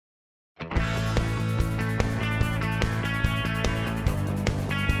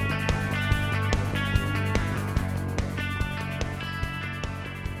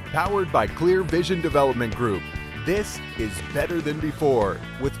Powered by Clear Vision Development Group. This is Better Than Before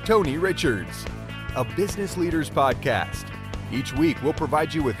with Tony Richards, a business leaders podcast. Each week, we'll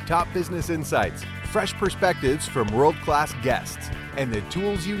provide you with top business insights, fresh perspectives from world-class guests, and the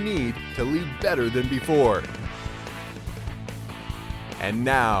tools you need to lead better than before. And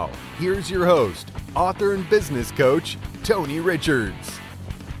now, here's your host, author and business coach, Tony Richards.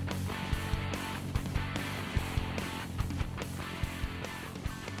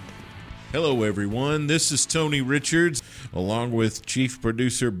 Hello, everyone. This is Tony Richards, along with Chief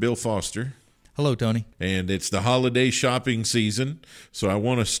Producer Bill Foster. Hello, Tony. And it's the holiday shopping season, so I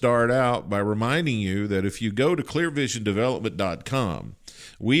want to start out by reminding you that if you go to clearvisiondevelopment.com,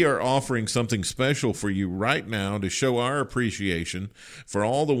 we are offering something special for you right now to show our appreciation for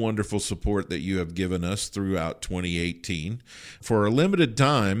all the wonderful support that you have given us throughout 2018. For a limited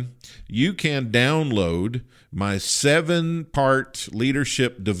time, you can download my 7-part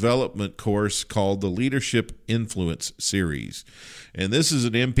leadership development course called the Leadership Influence Series. And this is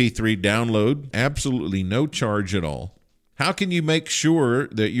an MP3 download, absolutely no charge at all. How can you make sure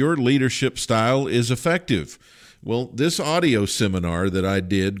that your leadership style is effective? Well, this audio seminar that I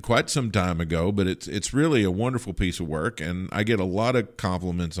did quite some time ago, but it's really a wonderful piece of work, and I get a lot of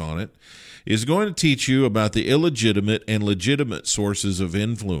compliments on it, is going to teach you about the illegitimate and legitimate sources of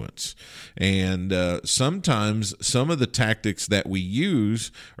influence. And sometimes some of the tactics that we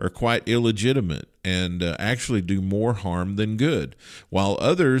use are quite illegitimate and actually do more harm than good, while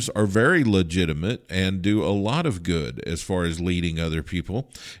others are very legitimate and do a lot of good as far as leading other people.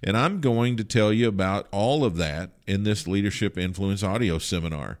 And I'm going to tell you about all of that in this Leadership Influence audio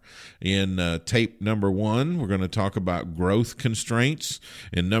seminar. In tape number 1, we're going to talk about growth constraints.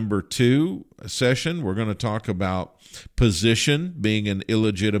 In number 2 session, we're going to talk about position being an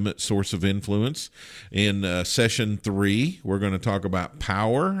illegitimate source of influence. In session 3, we're going to talk about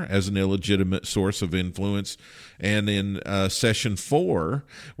power as an illegitimate source of influence. And in session 4,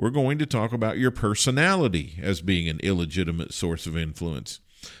 we're going to talk about your personality as being an illegitimate source of influence.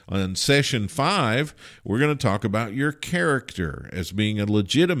 On session 5, we're going to talk about your character as being a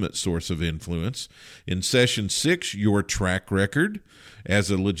legitimate source of influence. In session 6, your track record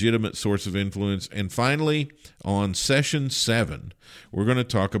as a legitimate source of influence. And finally, on session 7, we're going to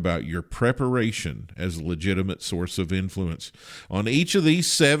talk about your preparation as a legitimate source of influence. On each of these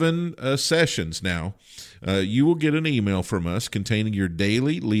 7 sessions now, you will get an email from us containing your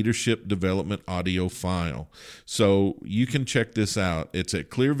daily leadership development audio file. So you can check this out. It's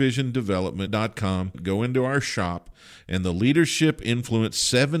at clearvisiondevelopment.com. Go into our shop, and the Leadership Influence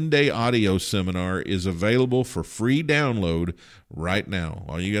 7-day audio seminar is available for free download right now.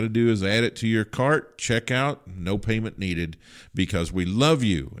 All you got to do is add it to your cart, check out, no payment needed, because we love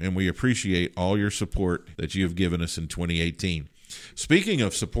you and we appreciate all your support that you have given us in 2018. Speaking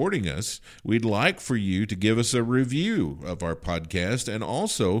of supporting us, we'd like for you to give us a review of our podcast and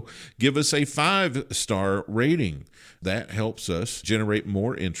also give us a 5-star rating. That helps us generate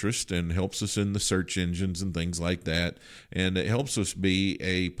more interest and helps us in the search engines and things like that. And it helps us be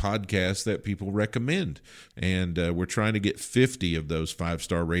a podcast that people recommend. And we're trying to get 50 of those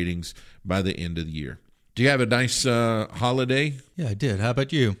 5-star ratings by the end of the year. Do you have a nice holiday? Yeah, I did. How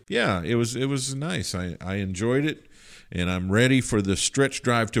about you? Yeah, it was nice. I enjoyed it. And I'm ready for the stretch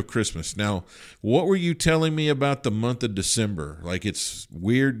drive till Christmas. Now, what were you telling me about the month of December? Like it's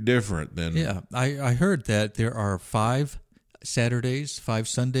weird different than... Yeah, I heard that there are 5 Saturdays, 5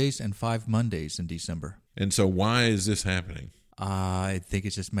 Sundays, and 5 Mondays in December. And so why is this happening? I think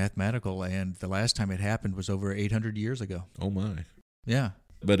it's just mathematical, and the last time it happened was over 800 years ago. Oh, my. Yeah.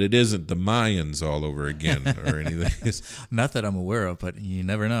 But it isn't the Mayans all over again or anything. Not that I'm aware of, but you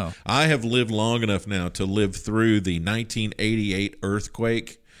never know. I have lived long enough now to live through the 1988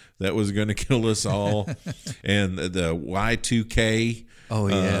 earthquake that was going to kill us all, and the Y2K. Oh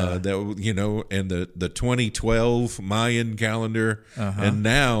yeah, and the 2012 Mayan calendar, and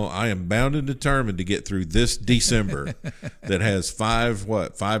now I am bound and determined to get through this December that has 5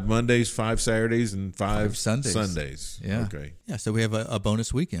 Mondays, 5 Saturdays, and 5 Sundays. Yeah. Okay. Yeah. So we have a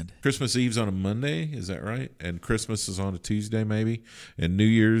bonus weekend. Christmas Eve's on a Monday, is that right? And Christmas is on a Tuesday, maybe, and New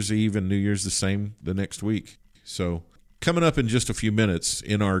Year's Eve and New Year's the same the next week. So. Coming up in just a few minutes,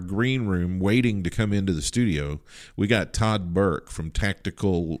 in our green room, waiting to come into the studio, we got Todd Burke from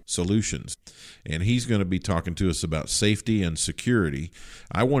Tactical Solutions, and he's going to be talking to us about safety and security.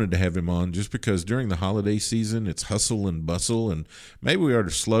 I wanted to have him on just because during the holiday season, it's hustle and bustle, and maybe we ought to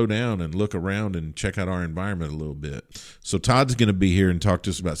slow down and look around and check out our environment a little bit. So Todd's going to be here and talk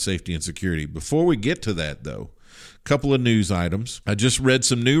to us about safety and security. Before we get to that, though, couple of news items. I just read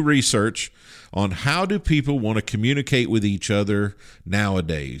some new research on how do people want to communicate with each other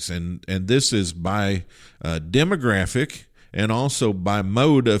nowadays. And this is by demographic and also by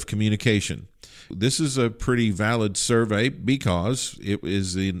mode of communication. This is a pretty valid survey because it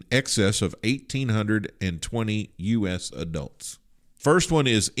is in excess of 1,820 U.S. adults. First one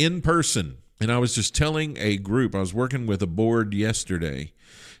is in person. And I was just telling a group, I was working with a board yesterday,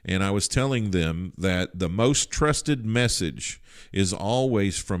 and I was telling them that the most trusted message is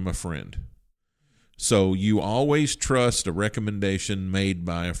always from a friend. So you always trust a recommendation made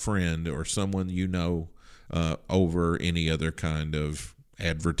by a friend or someone you know over any other kind of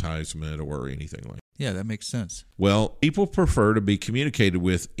advertisement or anything like that. Yeah, that makes sense. Well, people prefer to be communicated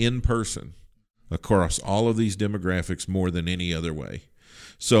with in person across all of these demographics more than any other way.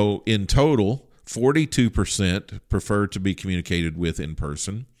 So in total, 42% prefer to be communicated with in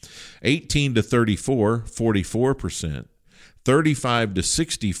person, 18 to 34, 44%, 35 to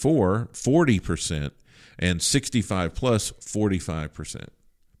 64, 40%, and 65 plus, 45%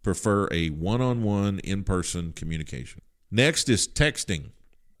 prefer a one-on-one in-person communication. Next is texting.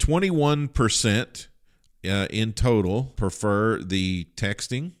 21% in total prefer the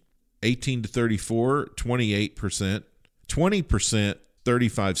texting, 18 to 34, 28%, 20%,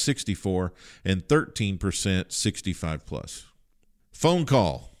 35-64, and 13% 65 plus. Phone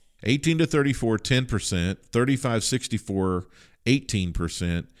call, 18 to 34, 10%, 35-64,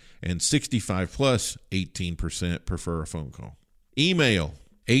 18%, and 65 plus, 18% prefer a phone call. Email,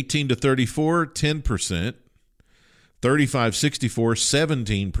 18 to 34, 10%,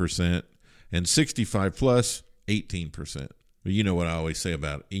 35-64, 17%, and 65 plus, 18%. Well, you know what I always say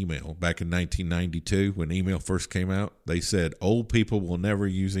about email. Back in 1992, when email first came out, they said old people will never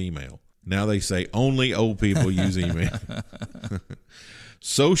use email. Now they say only old people use email.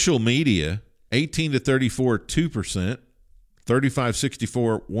 Social media, 18 to 34, 2%,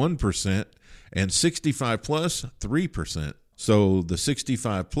 35-64, 1%, and 65 plus, 3%. So the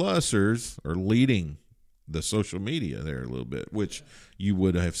 65 plusers are leading the social media there a little bit, which you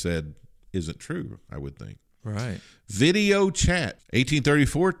would have said isn't true, I would think. Right. Video chat,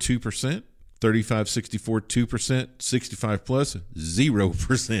 1834, 2%, 35-64, 2%, 65 plus,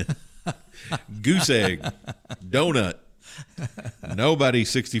 0%. Goose egg, donut. Nobody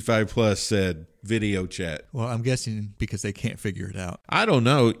 65 plus said video chat. Well, I'm guessing because they can't figure it out. I don't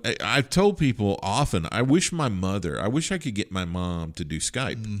know. I've told people often, I wish I could get my mom to do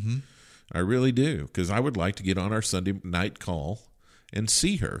Skype. Mm-hmm. I really do, because I would like to get on our Sunday night call and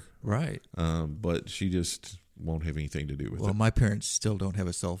see her. Right. But she just won't have anything to do with it. Well, my parents still don't have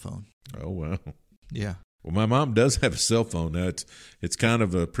a cell phone. Oh, wow. Yeah. Well, my mom does have a cell phone. Now, it's kind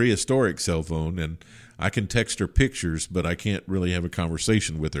of a prehistoric cell phone, and I can text her pictures, but I can't really have a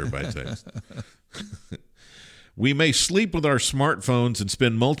conversation with her by text. We may sleep with our smartphones and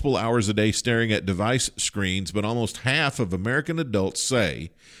spend multiple hours a day staring at device screens, but almost half of American adults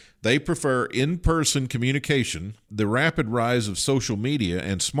say they prefer in-person communication. The rapid rise of social media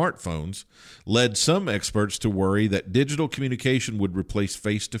and smartphones led some experts to worry that digital communication would replace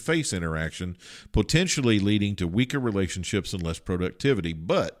face-to-face interaction, potentially leading to weaker relationships and less productivity.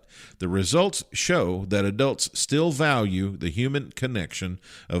 But the results show that adults still value the human connection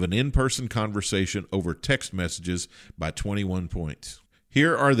of an in-person conversation over text messages by 21 points.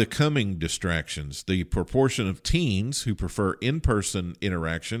 Here are the coming distractions. The proportion of teens who prefer in-person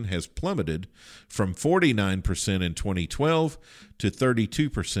interaction has plummeted from 49% in 2012 to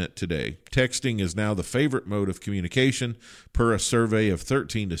 32% today. Texting is now the favorite mode of communication per a survey of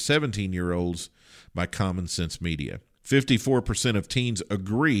 13 to 17-year-olds by Common Sense Media. 54% of teens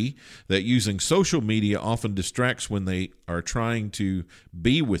agree that using social media often distracts when they are trying to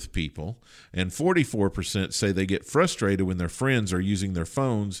be with people, and 44% say they get frustrated when their friends are using their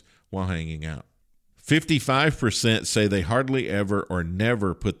phones while hanging out. 55% say they hardly ever or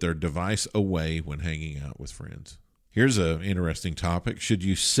never put their device away when hanging out with friends. Here's an interesting topic. Should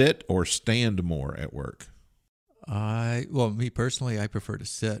you sit or stand more at work? Me personally, I prefer to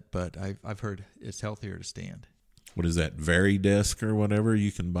sit, but I've heard it's healthier to stand. What is that, VariDesk or whatever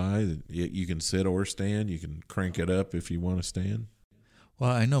you can buy? You can sit or stand. You can crank it up if you want to stand.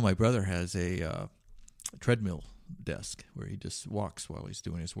 Well, I know my brother has a treadmill desk where he just walks while he's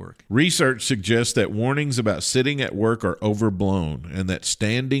doing his work. Research suggests that warnings about sitting at work are overblown and that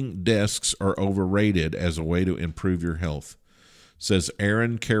standing desks are overrated as a way to improve your health, says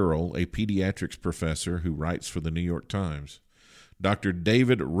Aaron Carroll, a pediatrics professor who writes for the New York Times. Dr.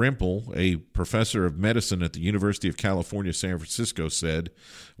 David Rempel, a professor of medicine at the University of California, San Francisco, said,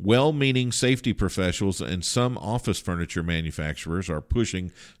 well-meaning safety professionals and some office furniture manufacturers are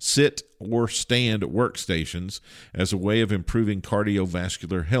pushing sit or stand workstations as a way of improving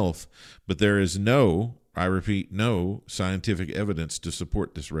cardiovascular health, but there is no, I repeat, no scientific evidence to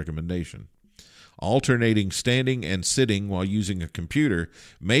support this recommendation. Alternating standing and sitting while using a computer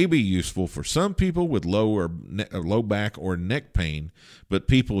may be useful for some people with low back or neck pain, but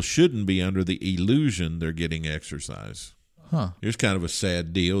people shouldn't be under the illusion they're getting exercise. Here's kind of a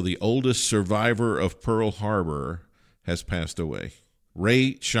sad deal. The oldest survivor of Pearl Harbor has passed away.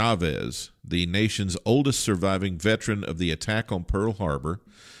 Ray Chavez, the nation's oldest surviving veteran of the attack on Pearl Harbor,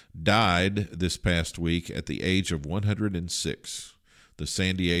 died this past week at the age of 106. The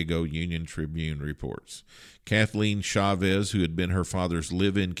San Diego Union-Tribune reports. Kathleen Chavez, who had been her father's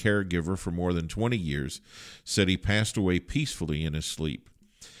live-in caregiver for more than 20 years, said he passed away peacefully in his sleep.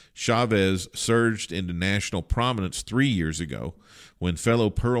 Chavez surged into national prominence 3 years ago when fellow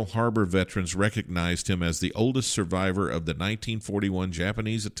Pearl Harbor veterans recognized him as the oldest survivor of the 1941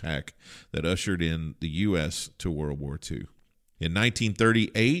 Japanese attack that ushered in the U.S. to World War II. In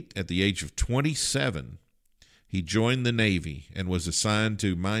 1938, at the age of 27, he joined the Navy and was assigned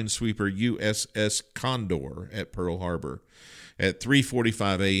to minesweeper USS Condor at Pearl Harbor. At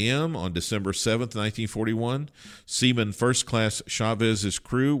 3:45 a.m. on December 7th, 1941, Seaman First Class Chavez's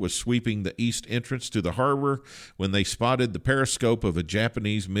crew was sweeping the east entrance to the harbor when they spotted the periscope of a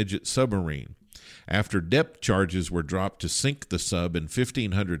Japanese midget submarine. After depth charges were dropped to sink the sub in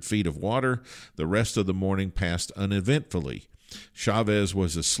 1,500 feet of water, the rest of the morning passed uneventfully. Chavez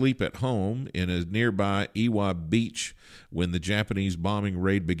was asleep at home in a nearby Iwa Beach when the Japanese bombing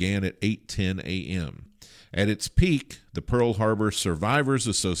raid began at 8:10 a.m. At its peak, the Pearl Harbor Survivors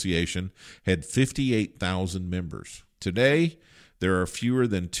Association had 58,000 members. Today, there are fewer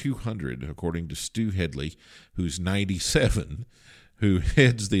than 200, according to Stu Headley, who's 97, who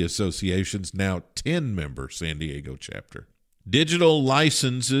heads the association's now 10-member San Diego chapter. Digital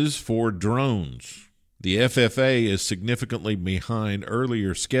licenses for drones. The FFA is significantly behind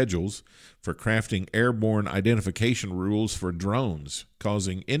earlier schedules for crafting airborne identification rules for drones,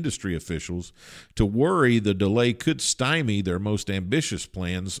 causing industry officials to worry the delay could stymie their most ambitious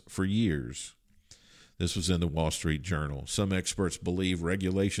plans for years. This was in the Wall Street Journal. Some experts believe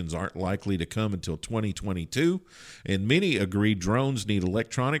regulations aren't likely to come until 2022, and many agree drones need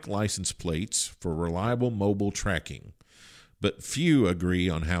electronic license plates for reliable mobile tracking. But few agree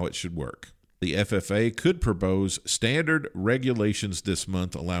on how it should work. The FFA could propose standard regulations this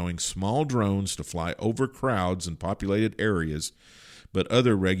month allowing small drones to fly over crowds in populated areas, but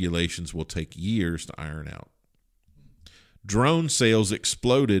other regulations will take years to iron out. Drone sales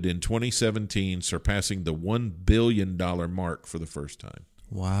exploded in 2017, surpassing the $1 billion mark for the first time.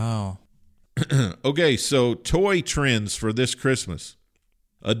 Wow. Okay, so toy trends for this Christmas.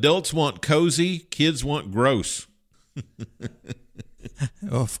 Adults want cozy, kids want gross.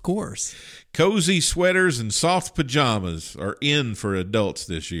 Of course. Cozy sweaters and soft pajamas are in for adults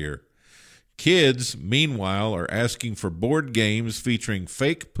this year. Kids, meanwhile, are asking for board games featuring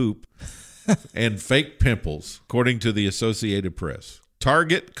fake poop and fake pimples, according to the Associated Press.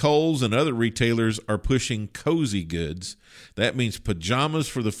 Target, Kohl's, and other retailers are pushing cozy goods. That means pajamas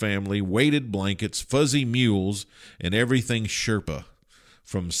for the family, weighted blankets, fuzzy mules, and everything Sherpa,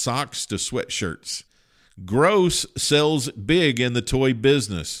 from socks to sweatshirts. Gross sells big in the toy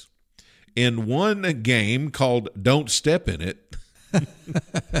business. In one game called Don't Step in It,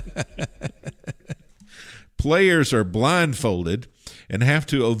 players are blindfolded and have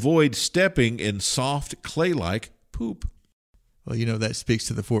to avoid stepping in soft clay-like poop. Well, you know, that speaks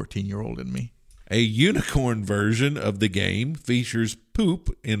to the 14-year-old in me. A unicorn version of the game features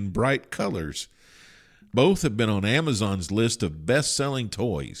poop in bright colors. Both have been on Amazon's list of best-selling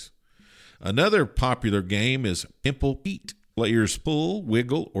toys. Another popular game is Pimple Pete. Players pull,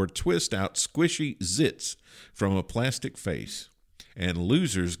 wiggle, or twist out squishy zits from a plastic face, and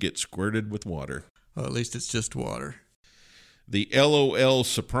losers get squirted with water. Well, at least it's just water. The LOL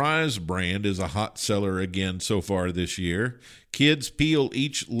Surprise brand is a hot seller again so far this year. Kids peel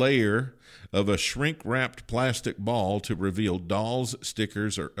each layer of a shrink-wrapped plastic ball to reveal dolls,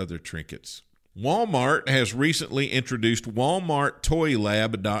 stickers, or other trinkets. Walmart has recently introduced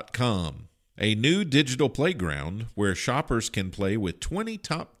WalmartToyLab.com, a new digital playground where shoppers can play with 20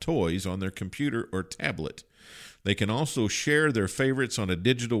 top toys on their computer or tablet. They can also share their favorites on a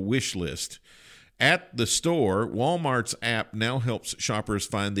digital wish list. At the store, Walmart's app now helps shoppers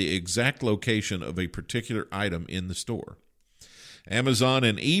find the exact location of a particular item in the store. Amazon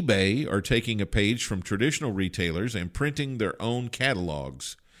and eBay are taking a page from traditional retailers and printing their own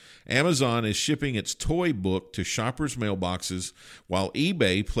catalogs. Amazon is shipping its toy book to shoppers' mailboxes, while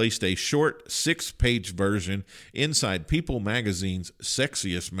eBay placed a short 6-page version inside People magazine's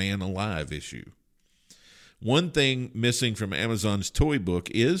Sexiest Man Alive issue. One thing missing from Amazon's toy book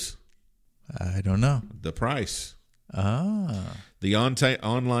is? I don't know. The price. Ah. The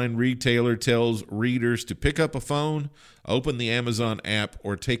online retailer tells readers to pick up a phone, open the Amazon app,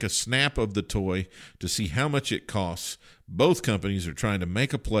 or take a snap of the toy to see how much it costs. Both companies are trying to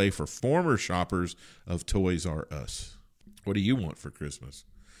make a play for former shoppers of Toys R Us. What do you want for Christmas?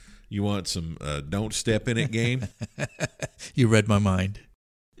 You want some Don't Step In It game? You read my mind.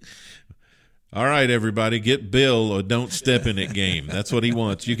 All right, everybody, get Bill a Don't Step In It game. That's what he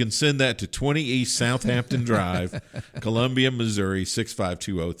wants. You can send that to 20 East Southampton Drive, Columbia, Missouri,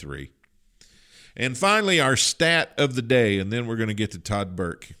 65203. And finally, our stat of the day, and then we're going to get to Todd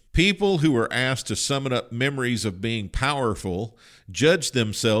Burke. People who were asked to summon up memories of being powerful judged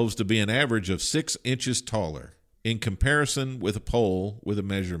themselves to be an average of 6 inches taller in comparison with a poll with a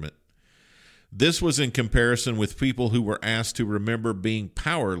measurement. This was in comparison with people who were asked to remember being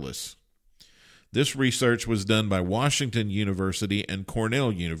powerless. This research was done by Washington University and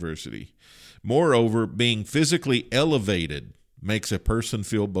Cornell University. Moreover, being physically elevated makes a person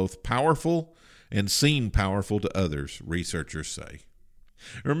feel both powerful and seem powerful to others, researchers say.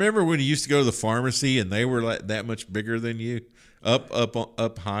 Remember when you used to go to the pharmacy and they were like that much bigger than you,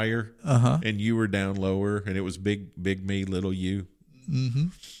 up higher, and you were down lower, and it was big me, little you? Mm-hmm.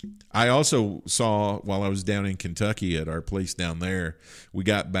 I also saw while I was down in Kentucky at our place down there, we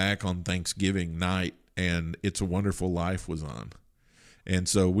got back on Thanksgiving night and It's a Wonderful Life was on. And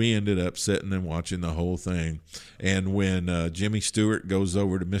so we ended up sitting and watching the whole thing. And when Jimmy Stewart goes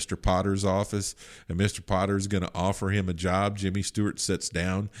over to Mr. Potter's office and Mr. Potter's going to offer him a job, Jimmy Stewart sits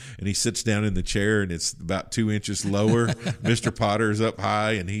down, and he sits down in the chair, and it's about 2 inches lower. Mr. Potter's up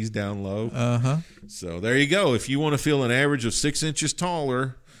high, and he's down low. Uh-huh. So there you go. If you want to feel an average of 6 inches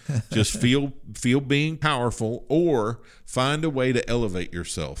taller, just feel being powerful, or find a way to elevate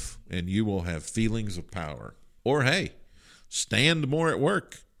yourself, and you will have feelings of power. Or, hey, stand more at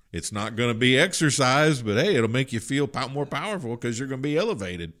work. It's not going to be exercise, but hey, it'll make you feel more powerful because you're going to be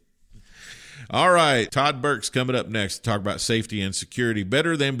elevated. All right, Todd Burke's coming up next to talk about safety and security.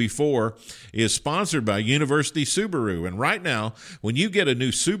 Better Than Before is sponsored by University Subaru. And right now, when you get a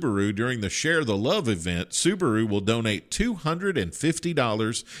new Subaru during the Share the Love event, Subaru will donate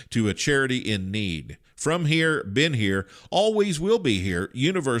 $250 to a charity in need. From here, been here, always will be here.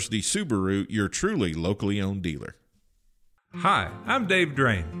 University Subaru, your truly locally owned dealer. Hi, I'm Dave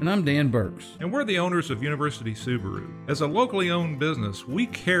Drain. And I'm Dan Burks. And we're the owners of University Subaru. As a locally owned business, we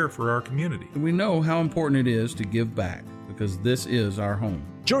care for our community. And we know how important it is to give back, because this is our home.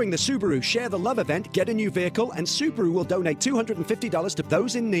 During the Subaru Share the Love event, get a new vehicle and Subaru will donate $250 to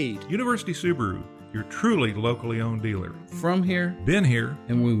those in need. University Subaru, your truly locally owned dealer. From here, been here,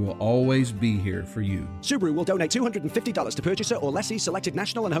 and we will always be here for you. Subaru will donate $250 to purchaser or lessee selected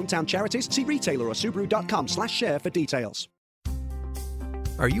national and hometown charities. See retailer or Subaru.com/share for details.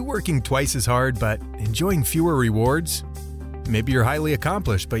 Are you working twice as hard but enjoying fewer rewards? Maybe you're highly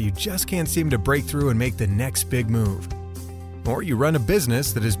accomplished but you just can't seem to break through and make the next big move. Or you run a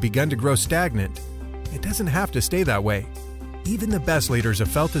business that has begun to grow stagnant. It doesn't have to stay that way. Even the best leaders have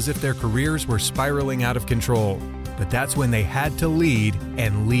felt as if their careers were spiraling out of control. But that's when they had to lead,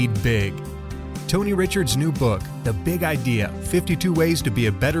 and lead big. Tony Richards' new book, The Big Idea, 52 Ways to Be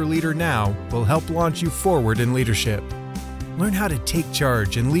a Better Leader Now, will help launch you forward in leadership. Learn how to take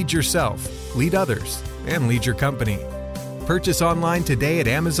charge and lead yourself, lead others, and lead your company. Purchase online today at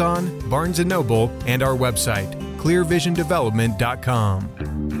Amazon, Barnes & Noble, and our website, clearvisiondevelopment.com.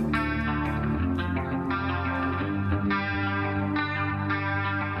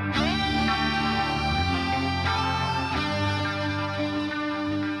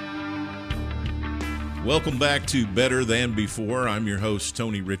 Welcome back to Better Than Before. I'm your host,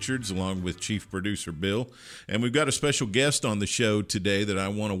 Tony Richards, along with Chief Producer Bill. And we've got a special guest on the show today that I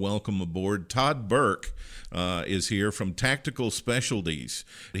want to welcome aboard. Todd Burke is here from Tactical Specialties.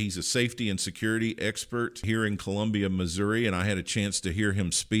 He's a safety and security expert here in Columbia, Missouri, and I had a chance to hear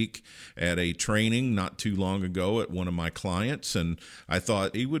him speak at a training not too long ago at one of my clients, and I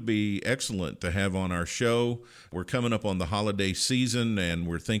thought he would be excellent to have on our show. We're coming up on the holiday season, and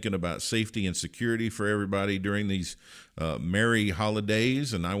we're thinking about safety and security for everybody during these merry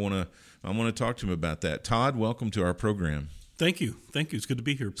holidays, and I want to talk to him about that. Todd, welcome to our program. Thank you. It's good to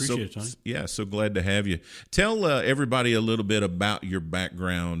be here. Appreciate it, Tony. Yeah, so glad to have you. Tell everybody a little bit about your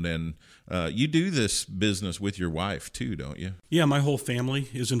background, and you do this business with your wife too, don't you? Yeah, my whole family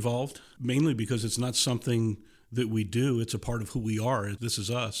is involved, mainly because it's not something that we do. It's a part of who we are. This is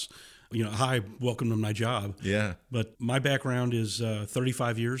us. Hi, welcome to my job. Yeah. But my background is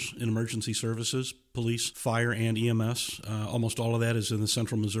 35 years in emergency services, police, fire, and EMS. Almost all of that is in the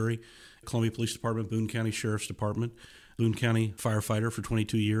Central Missouri, Columbia Police Department, Boone County Sheriff's Department, Boone County firefighter for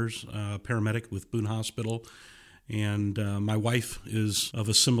 22 years, paramedic with Boone Hospital. And my wife is of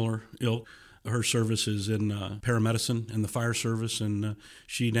a similar ilk. Her service is in paramedicine and the fire service, and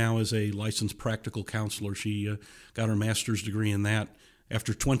she now is a licensed practical counselor. She got her master's degree in that.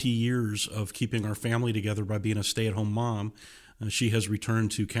 After 20 years of keeping our family together by being a stay-at-home mom, she has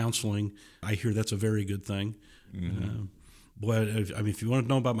returned to counseling. I hear that's a very good thing. Mm-hmm. If you want to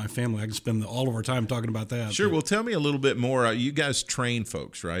know about my family, I can spend all of our time talking about that. Sure. Well, tell me a little bit more. You guys train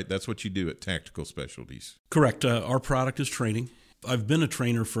folks, right? That's what you do at Tactical Specialties. Correct. Our product is training. I've been a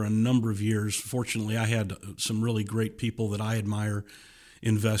trainer for a number of years. Fortunately, I had some really great people that I admire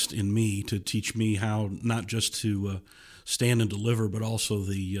invest in me to teach me how not just to stand and deliver, but also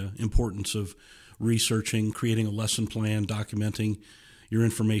the importance of researching, creating a lesson plan, documenting your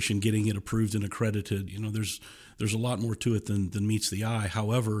information, getting it approved and accredited. There's a lot more to it than meets the eye.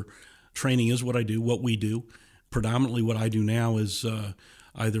 However, training is what I do, what we do. Predominantly what I do now is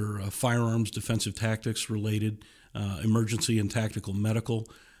either firearms, defensive tactics related, emergency and tactical medical.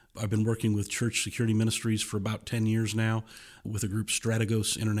 I've been working with Church Security Ministries for about 10 years now with a group,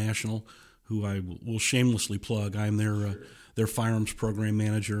 Strategos International, who I will shamelessly plug. I'm their firearms program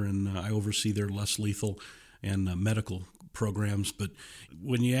manager, and I oversee their less lethal and medical programs. But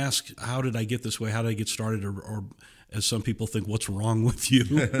when you ask, how did I get this way? How did I get started? Or as some people think, what's wrong with you?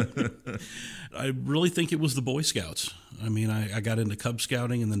 I really think it was the Boy Scouts. I got into Cub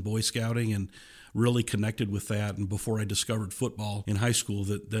Scouting and then Boy Scouting and really connected with that. And before I discovered football in high school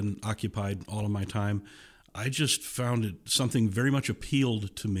that then occupied all of my time, I just found it something very much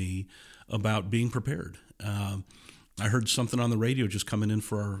appealed to me about being prepared. I heard something on the radio just coming in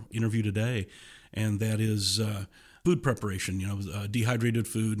for our interview today, and that is food preparation, dehydrated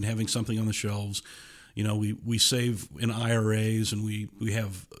food and having something on the shelves. We save in IRAs and we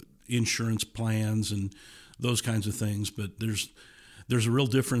have insurance plans and those kinds of things, but there's a real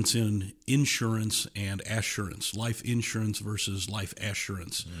difference in insurance and assurance, life insurance versus life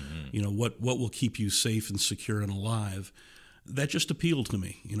assurance. Mm-hmm. What will keep you safe and secure and alive. That just appealed to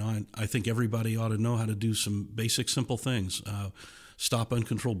me. I think everybody ought to know how to do some basic, simple things. Stop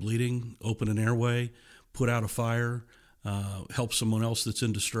uncontrolled bleeding, open an airway, put out a fire, help someone else that's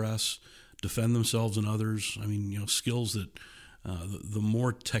in distress, defend themselves and others. Skills that the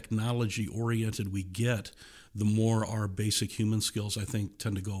more technology-oriented we get, the more our basic human skills, I think,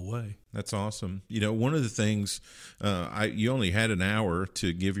 tend to go away. That's awesome. One of the things, you only had an hour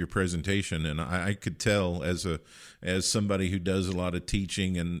to give your presentation, and I could tell as somebody who does a lot of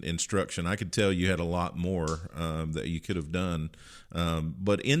teaching and instruction, I could tell you had a lot more that you could have done.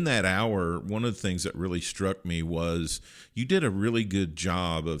 But in that hour, one of the things that really struck me was you did a really good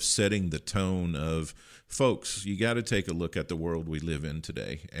job of setting the tone of, folks, you got to take a look at the world we live in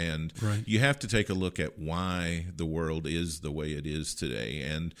today. And right. You have to take a look at why the world is the way it is today.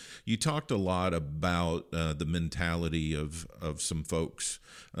 And you talked a lot about the mentality of some folks.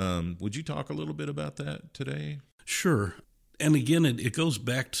 Would you talk a little bit about that today? Sure. And again, it goes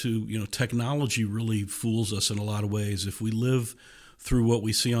back to, technology really fools us in a lot of ways. If we live through what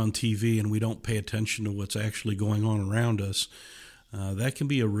we see on TV and we don't pay attention to what's actually going on around us, that can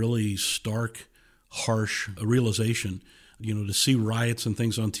be a really stark, harsh realization. To see riots and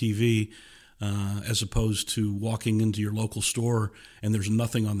things on TV as opposed to walking into your local store and there's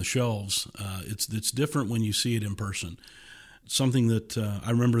nothing on the shelves. It's different when you see it in person. Something that I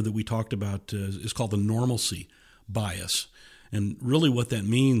remember that we talked about is called the normalcy bias. And really what that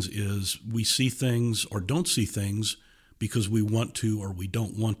means is we see things or don't see things because we want to or we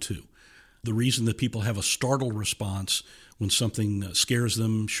don't want to. The reason that people have a startled response when something scares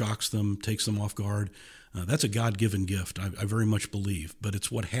them, shocks them, takes them off guard, that's a God-given gift, I very much believe. But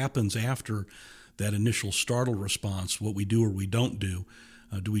it's what happens after that initial startled response, what we do or we don't do.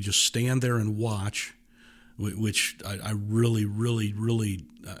 Do we just stand there and watch, which I really, really, really,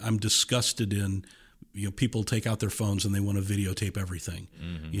 I'm disgusted in. People take out their phones and they want to videotape everything.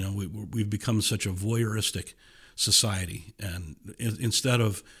 Mm-hmm. We've become such a voyeuristic society. And instead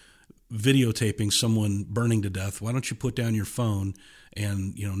of videotaping someone burning to death, why don't you put down your phone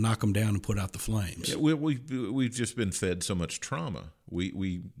and knock them down and put out the flames? Yeah, we've just been fed so much trauma.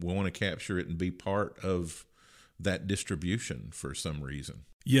 We want to capture it and be part of that distribution for some reason.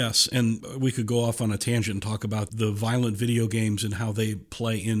 Yes, and we could go off on a tangent and talk about the violent video games and how they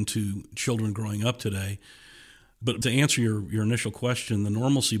play into children growing up today. But to answer your initial question, the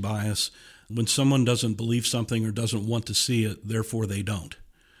normalcy bias, when someone doesn't believe something or doesn't want to see it, therefore they don't.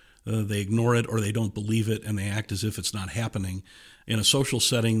 They ignore it or they don't believe it, and they act as if it's not happening. In a social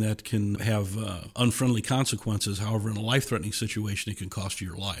setting, that can have unfriendly consequences. However, in a life-threatening situation, it can cost you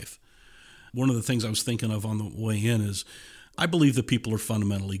your life. One of the things I was thinking of on the way in is I believe that people are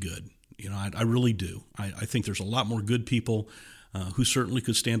fundamentally good. I really do. I think there's a lot more good people who certainly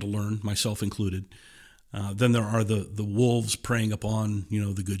could stand to learn, myself included, than there are the wolves preying upon,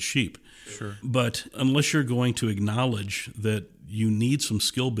 the good sheep. Sure. But unless you're going to acknowledge that you need some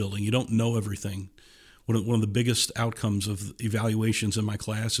skill building, you don't know everything. One of the biggest outcomes of evaluations in my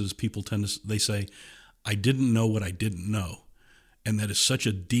class is people they say, I didn't know what I didn't know. And that is such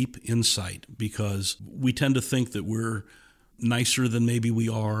a deep insight, because we tend to think that we're nicer than maybe we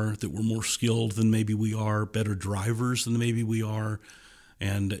are, that we're more skilled than maybe we are, better drivers than maybe we are,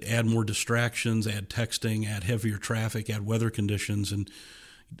 and add more distractions, add texting, add heavier traffic, add weather conditions. And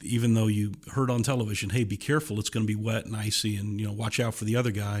even though you heard on television, hey, be careful, it's going to be wet and icy, and watch out for the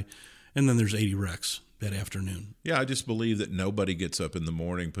other guy, and then there's 80 wrecks that afternoon. Yeah, I just believe that nobody gets up in the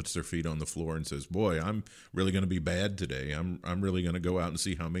morning, puts their feet on the floor, and says, boy, I'm really going to be bad today. I'm really going to go out and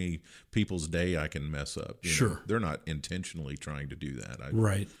see how many people's day I can mess up. Sure. They're not intentionally trying to do that.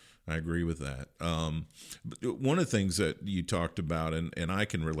 Right. I agree with that. But one of the things that you talked about, and I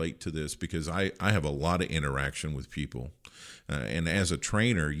can relate to this because I have a lot of interaction with people. And as a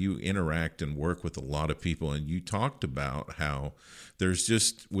trainer, you interact and work with a lot of people. And you talked about how there's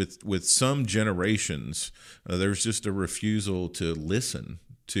just, with some generations, there's just a refusal to listen,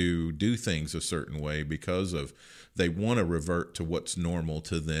 to do things a certain way because of they want to revert to what's normal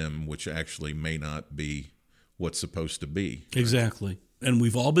to them, which actually may not be what's supposed to be. Exactly. And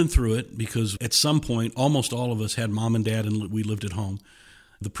we've all been through it, because at some point, almost all of us had mom and dad, and we lived at home.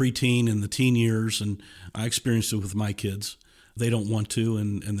 The preteen and the teen years, and I experienced it with my kids. They don't want to,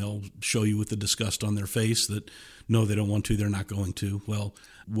 and they'll show you with the disgust on their face that, no, they don't want to, they're not going to. Well,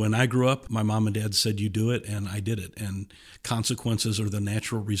 when I grew up, my mom and dad said, you do it, and I did it. And consequences are the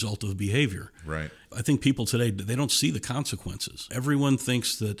natural result of behavior. Right. I think people today, they don't see the consequences. Everyone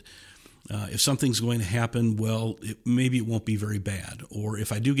thinks that if something's going to happen, well, maybe it won't be very bad. Or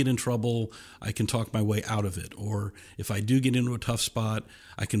if I do get in trouble, I can talk my way out of it. Or if I do get into a tough spot,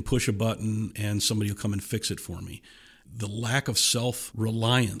 I can push a button and somebody will come and fix it for me. The lack of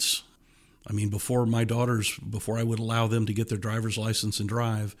self-reliance. I mean, before I would allow them to get their driver's license and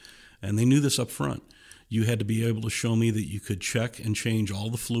drive, and they knew this up front, you had to be able to show me that you could check and change all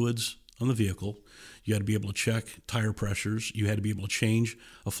the fluids on the vehicle. You had to be able to check tire pressures. You had to be able to change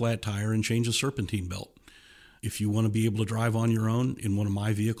a flat tire and change a serpentine belt. If you want to be able to drive on your own in one of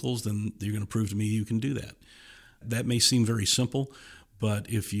my vehicles, then you're going to prove to me you can do that. That may seem very simple, but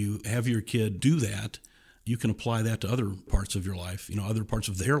if you have your kid do that, you can apply that to other parts of your life, other parts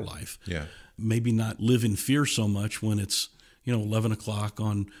of their life. Yeah. Maybe not live in fear so much when it's, 11 o'clock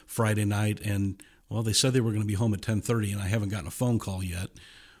on Friday night and, well, they said they were going to be home at 10:30 and I haven't gotten a phone call yet.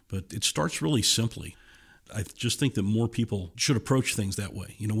 But it starts really simply. I just think that more people should approach things that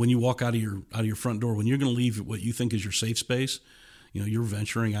way. When you walk out of your front door, when you're going to leave what you think is your safe space, you're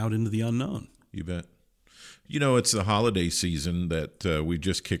venturing out into the unknown. You bet. It's the holiday season that we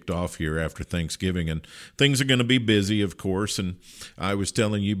just kicked off here after Thanksgiving, and things are going to be busy, of course. And I was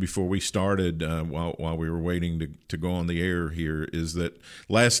telling you before we started, while we were waiting to go on the air here, is that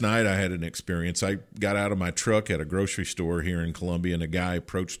last night I had an experience. I got out of my truck at a grocery store here in Columbia, and a guy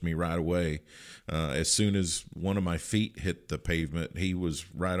approached me right away. As soon as one of my feet hit the pavement, he was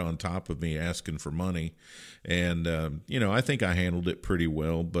right on top of me asking for money. And, I think I handled it pretty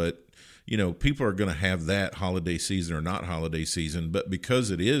well, but people are going to have that holiday season or not holiday season, but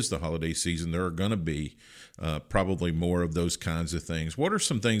because it is the holiday season, there are going to be probably more of those kinds of things. What are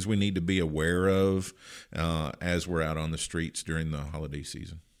some things we need to be aware of as we're out on the streets during the holiday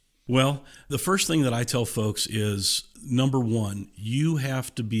season? Well, the first thing that I tell folks is, number one, you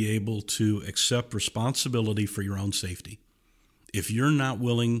have to be able to accept responsibility for your own safety. If you're not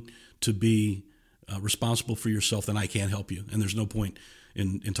willing to be responsible for yourself, then I can't help you, and there's no point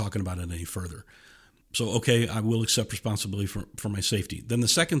in talking about it any further. So, okay, I will accept responsibility for my safety. Then the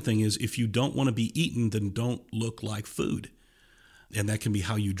second thing is, if you don't want to be eaten, then don't look like food. And that can be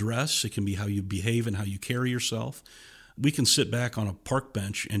how you dress. It can be how you behave and how you carry yourself. We can sit back on a park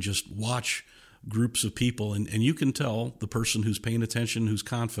bench and just watch groups of people, and you can tell the person who's paying attention, who's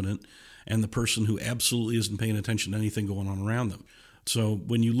confident, and the person who absolutely isn't paying attention to anything going on around them. So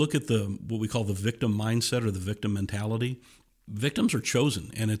when you look at what we call the victim mindset or the victim mentality, victims are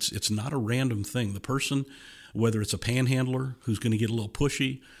chosen, and it's not a random thing. The person, whether it's a panhandler who's going to get a little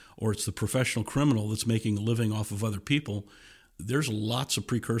pushy, or it's the professional criminal that's making a living off of other people, there's lots of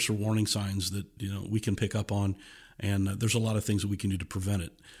precursor warning signs that we can pick up on, and there's a lot of things that we can do to prevent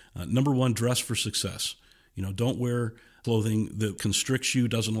it. Number one, dress for success. Don't wear clothing that constricts you,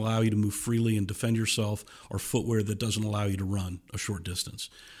 doesn't allow you to move freely and defend yourself, or footwear that doesn't allow you to run a short distance.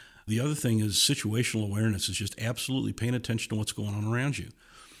 The other thing is situational awareness, is just absolutely paying attention to what's going on around you.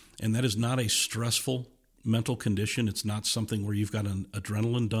 And that is not a stressful mental condition. It's not something where you've got an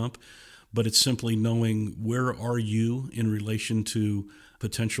adrenaline dump, but it's simply knowing where are you in relation to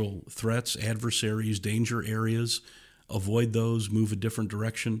potential threats, adversaries, danger areas. Avoid those, move a different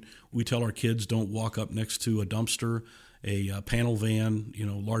direction. We tell our kids, don't walk up next to a dumpster, a panel van,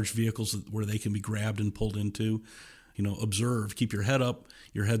 large vehicles where they can be grabbed and pulled into. Observe, keep your head up,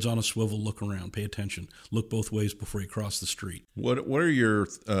 your head's on a swivel, look around, pay attention, look both ways before you cross the street. What are your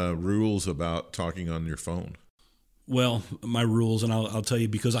rules about talking on your phone? Well, my rules, and I'll tell you,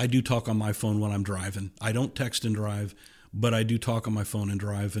 because I do talk on my phone when I'm driving. I don't text and drive, but I do talk on my phone and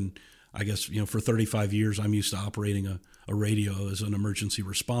drive. And I guess, for 35 years, I'm used to operating a radio as an emergency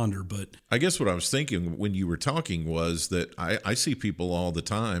responder. But I guess what I was thinking when you were talking was that I see people all the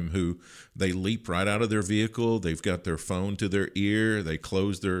time who they leap right out of their vehicle. They've got their phone to their ear. They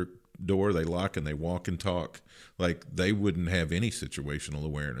close their door, they lock, and they walk and talk like they wouldn't have any situational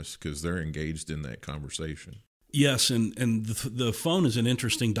awareness because they're engaged in that conversation. Yes, and the phone is an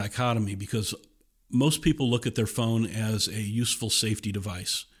interesting dichotomy because most people look at their phone as a useful safety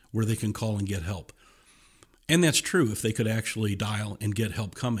device where they can call and get help. And that's true if they could actually dial and get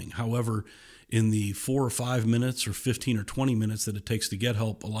help coming. However, in the 4 or 5 minutes or 15 or 20 minutes that it takes to get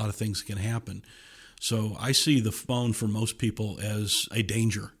help, a lot of things can happen. So I see the phone for most people as a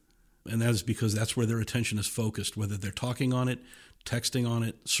danger. And that is because that's where their attention is focused, whether they're talking on it, texting on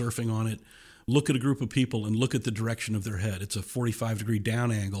it, surfing on it. Look at a group of people and look at the direction of their head. It's a 45-degree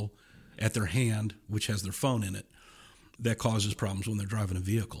down angle at their hand, which has their phone in it. That causes problems when they're driving a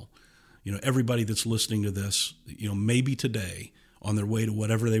vehicle. Everybody that's listening to this, maybe today on their way to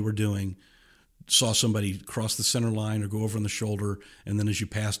whatever they were doing, saw somebody cross the center line or go over on the shoulder, and then as you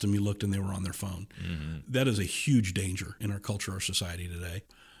passed them, you looked and they were on their phone. Mm-hmm. That is a huge danger in our culture, our society today.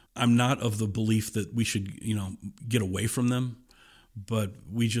 I'm not of the belief that we should, get away from them, but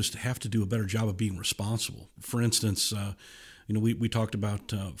we just have to do a better job of being responsible. For instance, we talked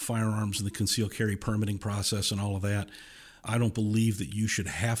about firearms and the concealed carry permitting process and all of that. I don't believe that you should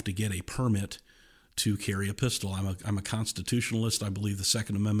have to get a permit to carry a pistol. I'm a constitutionalist. I believe the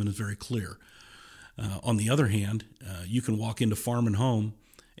Second Amendment is very clear. On the other hand, you can walk into Farm and Home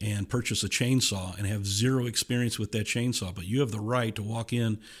and purchase a chainsaw and have zero experience with that chainsaw, but you have the right to walk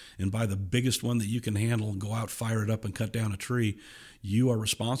in and buy the biggest one that you can handle and go out, fire it up, and cut down a tree. You are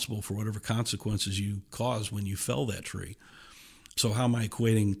responsible for whatever consequences you cause when you fell that tree. So how am I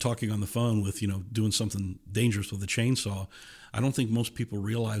equating talking on the phone with, doing something dangerous with a chainsaw? I don't think most people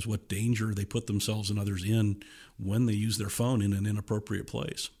realize what danger they put themselves and others in when they use their phone in an inappropriate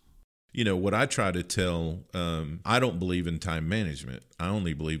place. What I try to tell, I don't believe in time management. I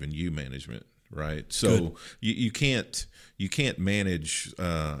only believe in you management, right? So you can't manage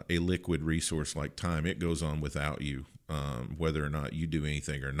a liquid resource like time. It goes on without you. Whether or not you do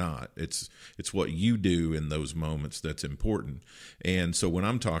anything or not, it's what you do in those moments that's important. And so when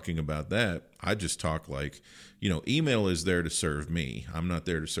I'm talking about that, I just talk like, email is there to serve me. I'm not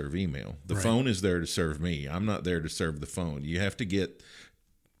there to serve email. The phone is there to serve me. I'm not there to serve the phone. You have to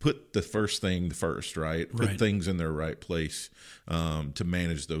put the first thing first, right? Put things in their right place to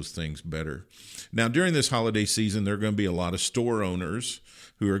manage those things better. Now, during this holiday season, there are going to be a lot of store owners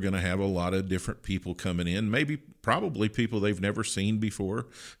who are going to have a lot of different people coming in, probably people they've never seen before,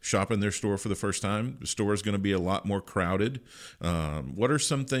 shopping their store for the first time. The store is going to be a lot more crowded. What are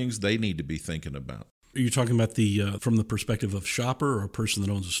some things they need to be thinking about? Are you talking about from the perspective of shopper or a person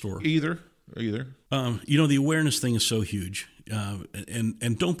that owns a store? Either. The awareness thing is so huge,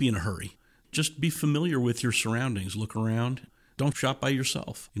 and don't be in a hurry. Just be familiar with your surroundings. Look around. Don't shop by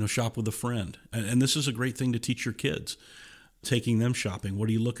yourself. Shop with a friend. And this is a great thing to teach your kids. Taking them shopping. What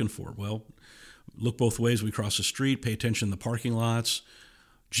are you looking for? Well, look both ways. We cross the street. Pay attention to the parking lots.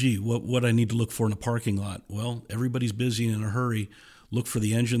 Gee, what I need to look for in a parking lot? Well, everybody's busy and in a hurry. Look for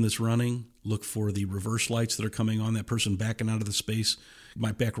the engine that's running. Look for the reverse lights that are coming on. That person backing out of the space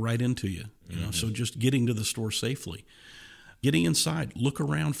might back right into you. So just getting to the store safely. Getting inside. Look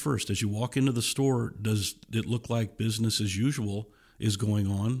around first. As you walk into the store, does it look like business as usual is going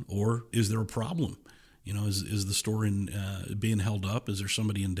on, or is there a problem? Is the store being held up? Is there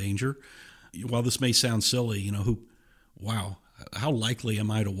somebody in danger? While this may sound silly, how likely am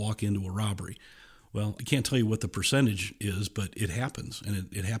I to walk into a robbery? Well, I can't tell you what the percentage is, but it happens, and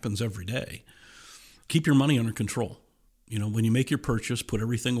it happens every day. Keep your money under control. When you make your purchase, put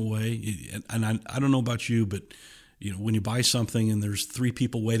everything away. And I don't know about you, but when you buy something and there's 3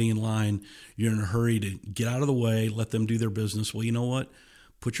 people waiting in line, you're in a hurry to get out of the way, let them do their business. Well, you know what?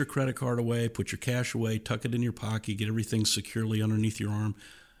 Put your credit card away, put your cash away, tuck it in your pocket, get everything securely underneath your arm,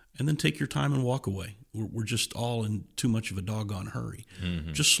 and then take your time and walk away. We're just all in too much of a doggone hurry.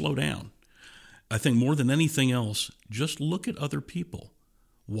 Mm-hmm. Just slow down. I think more than anything else, just look at other people.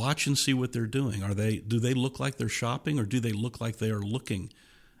 Watch and see what they're doing. Do they look like they're shopping, or do they look like they are looking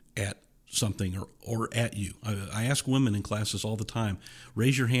at something or at you? I ask women in classes all the time,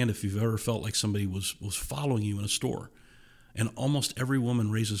 raise your hand if you've ever felt like somebody was following you in a store. And almost every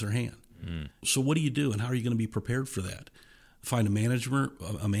woman raises her hand. Mm. So what do you do, and how are you going to be prepared for that? Find a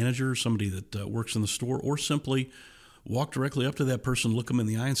manager, somebody that works in the store, or simply walk directly up to that person, look them in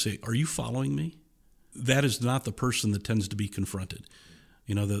the eye and say, are you following me? That is not the person that tends to be confronted.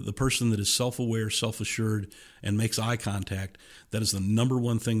 The person that is self-aware, self-assured, and makes eye contact, that is the number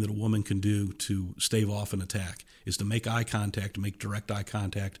one thing that a woman can do to stave off an attack, is to make eye contact, make direct eye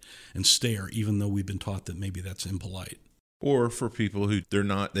contact, and stare, even though we've been taught that maybe that's impolite. Or for people who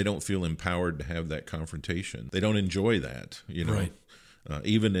they don't feel empowered to have that confrontation. They don't enjoy that, Right.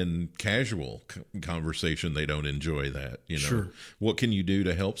 Even in casual conversation, they don't enjoy that. Sure. What can you do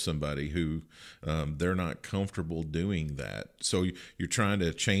to help somebody who they're not comfortable doing that? So you're trying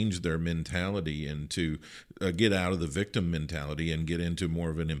to change their mentality and to get out of the victim mentality and get into more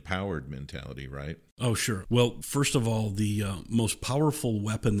of an empowered mentality, right? Oh, sure. Well, first of all, the most powerful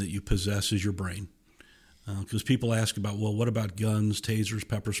weapon that you possess is your brain. Because people ask about, well, what about guns, tasers,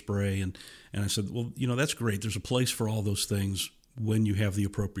 pepper spray? And I said, well, that's great. There's a place for all those things when you have the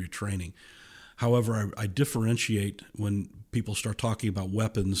appropriate training. However, I differentiate when people start talking about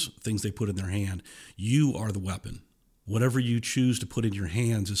weapons, things they put in their hand. You are the weapon. Whatever you choose to put in your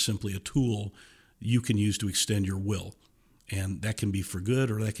hands is simply a tool you can use to extend your will. And that can be for good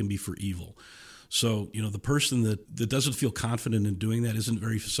or that can be for evil. So, the person that doesn't feel confident in doing that, isn't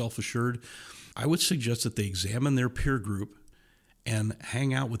very self-assured, I would suggest that they examine their peer group and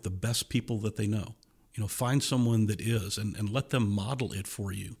hang out with the best people that they know. Find someone that is and let them model it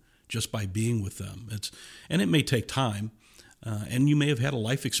for you just by being with them. And it may take time, and you may have had a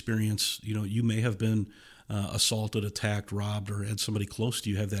life experience. You may have been assaulted, attacked, robbed, or had somebody close to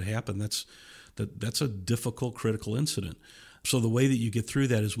you have that happen. That's a difficult, critical incident. So the way that you get through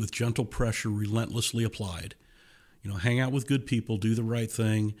that is with gentle pressure, relentlessly applied. Hang out with good people, do the right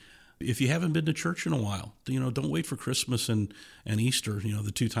thing. If you haven't been to church in a while, don't wait for Christmas and Easter,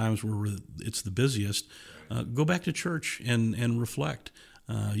 the 2 times where it's the busiest. Go back to church and reflect.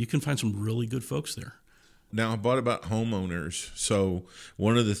 You can find some really good folks there. Now, what about homeowners? So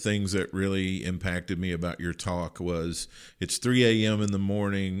one of the things that really impacted me about your talk was it's 3 a.m. in the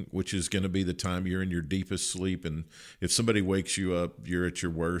morning, which is going to be the time you're in your deepest sleep. And if somebody wakes you up, you're at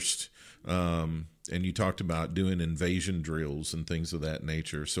your worst. And you talked about doing invasion drills and things of that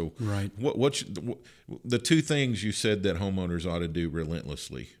nature. So right. What's the 2 things you said that homeowners ought to do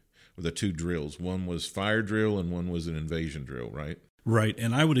relentlessly? The 2 drills. One was fire drill and one was an invasion drill, right? Right.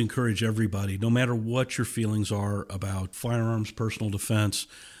 And I would encourage everybody, no matter what your feelings are about firearms, personal defense,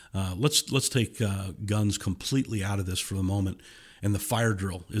 let's take guns completely out of this for the moment. And the fire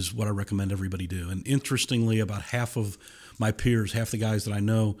drill is what I recommend everybody do. And interestingly, about half of my peers, half the guys that I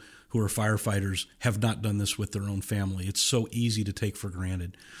know who are firefighters, have not done this with their own family. It's so easy to take for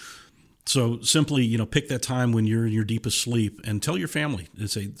granted. So simply, pick that time when you're in your deepest sleep and tell your family, and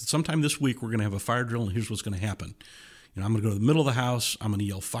say, sometime this week we're going to have a fire drill, and here's what's going to happen. I'm going to go to the middle of the house. I'm going to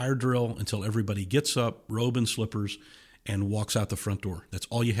yell fire drill until everybody gets up, robe and slippers, and walks out the front door. That's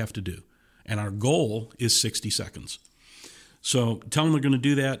all you have to do. And our goal is 60 seconds. So tell them they're going to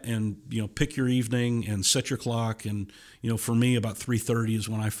do that, and pick your evening and set your clock. And for me, about 3:30 is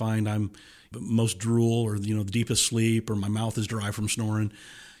when I find I'm most drool or the deepest sleep, or my mouth is dry from snoring.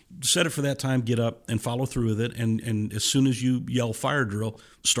 Set it for that time, get up and follow through with it. And as soon as you yell fire drill,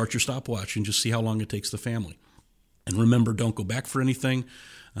 start your stopwatch and just see how long it takes the family. And remember, don't go back for anything.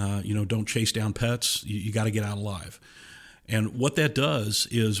 Don't chase down pets. You got to get out alive. And what that does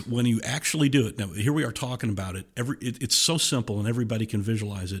is when you actually do it, now here we are talking about it, it's so simple and everybody can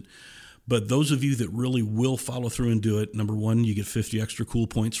visualize it. But those of you that really will follow through and do it, number 1, you get 50 extra cool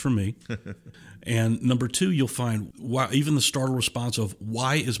points from me. And number 2, you'll find even the startle response of,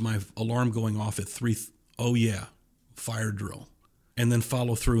 why is my alarm going off at 3? Oh yeah, fire drill. And then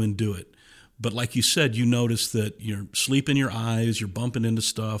follow through and do it. But like you said, you notice that you're sleeping your eyes, you're bumping into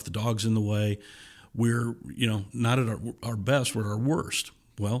stuff, the dog's in the way. We're, not at our best, we're at our worst.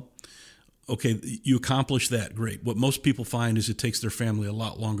 Well, okay, you accomplish that, great. What most people find is it takes their family a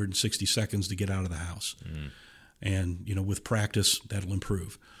lot longer than 60 seconds to get out of the house. And, with practice, that'll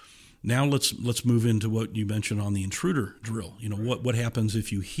improve. Now let's move into what you mentioned on the intruder drill. What happens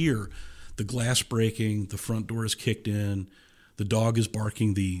if you hear the glass breaking, the front door is kicked in, the dog is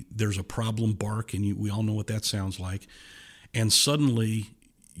barking, there's a problem bark, and we all know what that sounds like. And suddenly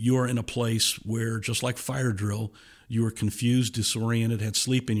you're in a place where, just like fire drill, you are confused, disoriented, had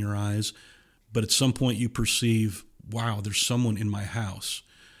sleep in your eyes, but at some point you perceive, wow, there's someone in my house.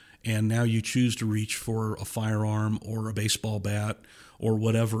 And now you choose to reach for a firearm or a baseball bat or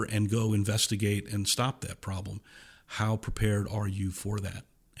whatever and go investigate and stop that problem. How prepared are you for that?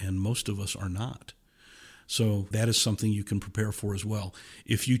 And most of us are not. So that is something you can prepare for as well.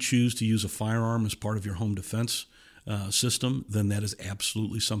 If you choose to use a firearm as part of your home defense system, then that is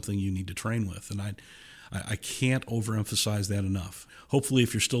absolutely something you need to train with. And I can't overemphasize that enough. Hopefully,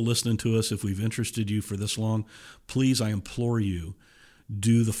 if you're still listening to us, if we've interested you for this long, please, I implore you,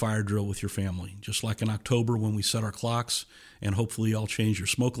 do the fire drill with your family. Just like in October when we set our clocks, and hopefully y'all change your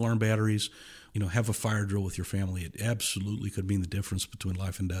smoke alarm batteries, have a fire drill with your family. It absolutely could mean the difference between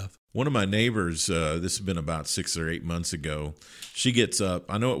life and death. One of my neighbors, this has been about 6 or 8 months ago, she gets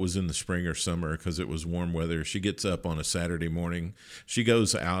up, I know it was in the spring or summer because it was warm weather, she gets up on a Saturday morning, she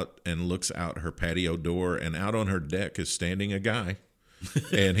goes out and looks out her patio door, and out on her deck is standing a guy,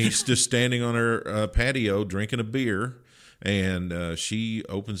 and he's just standing on her patio drinking a beer. And she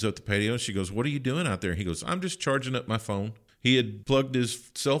opens up the patio and she goes, "What are you doing out there?" He goes, "I'm just charging up my phone." He had plugged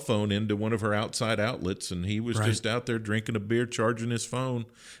his cell phone into one of her outside outlets, and he was just out there drinking a beer, charging his phone.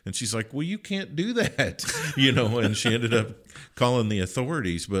 And she's like, "Well, you can't do that," and she ended up calling the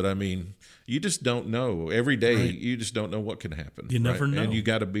authorities. But I mean, you just don't know. Every day, you just don't know what can happen. You never know. And you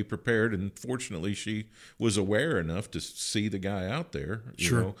got to be prepared. And fortunately, she was aware enough to see the guy out there,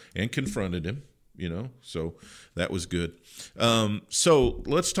 you know, and confronted him. So that was good. So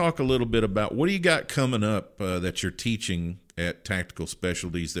let's talk a little bit about what do you got coming up that you're teaching at Tactical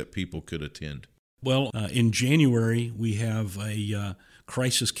Specialties that people could attend? Well, in January, we have a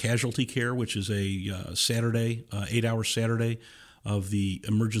crisis casualty care, which is a Saturday, 8-hour Saturday of the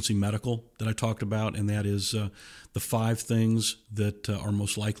emergency medical that I talked about, and that is the 5 things that are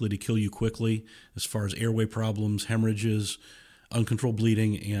most likely to kill you quickly as far as airway problems, hemorrhages, uncontrolled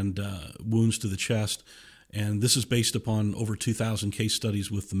bleeding, and wounds to the chest. And this is based upon over 2,000 case studies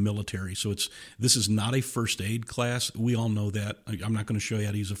with the military. So this is not a first aid class. We all know that. I'm not going to show you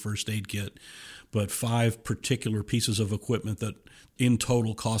how to use a first aid kit, but 5 particular pieces of equipment that in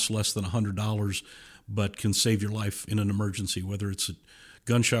total cost less than $100, but can save your life in an emergency, whether it's a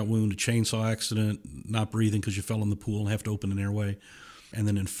gunshot wound, a chainsaw accident, not breathing because you fell in the pool and have to open an airway. And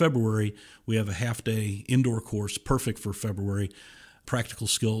then in February, we have a half-day indoor course, perfect for February, practical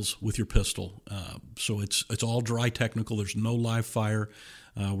skills with your pistol. So it's all dry technical. There's no live fire.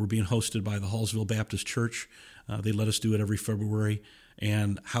 We're being hosted by the Hallsville Baptist Church. They let us do it every February.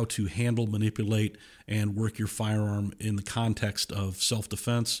 And how to handle, manipulate, and work your firearm in the context of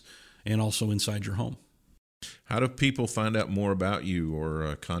self-defense and also inside your home. How do people find out more about you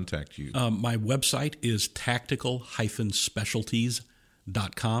or contact you? My website is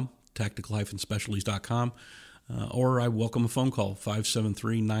tactical-specialties.com. tactical-specialties.com, or I welcome a phone call,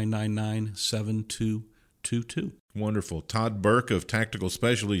 573-999-7222. Wonderful. Todd Burke of Tactical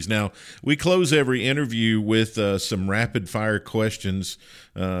Specialties. Now, we close every interview with some rapid-fire questions,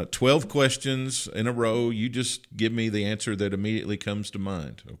 12 questions in a row. You just give me the answer that immediately comes to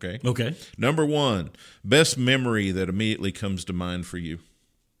mind, okay? Okay. Number 1, best memory that immediately comes to mind for you?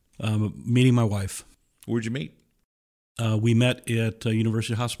 Meeting my wife. Where'd you meet? We met at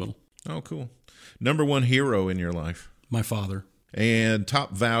University Hospital. Oh, cool. Number 1 hero in your life? My father. And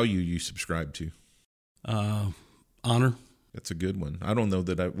top value you subscribe to? Honor. That's a good one. I don't know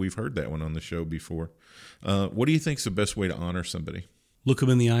that we've heard that one on the show before. What do you think is the best way to honor somebody? Look them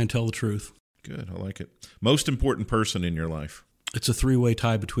in the eye and tell the truth. Good. I like it. Most important person in your life? It's a 3-way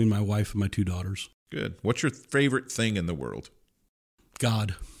tie between my wife and my 2 daughters. Good. What's your favorite thing in the world?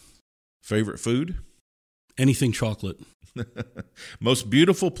 God. Favorite food? Anything chocolate. Most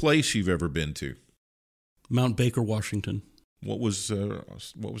beautiful place you've ever been to? Mount Baker, Washington. What was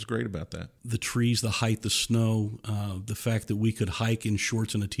great about that? The trees, the height, the snow, the fact that we could hike in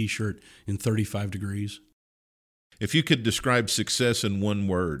shorts and a T-shirt in 35 degrees. If you could describe success in one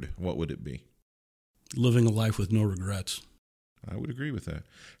word, what would it be? Living a life with no regrets. I would agree with that.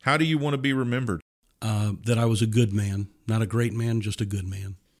 How do you want to be remembered? That I was a good man. Not a great man, just a good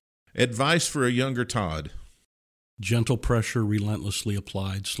man. Advice for a younger Todd. Gentle pressure, relentlessly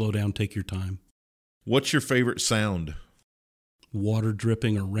applied. Slow down, take your time. What's your favorite sound? Water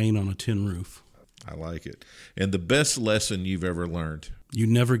dripping or rain on a tin roof. I like it. And the best lesson you've ever learned? You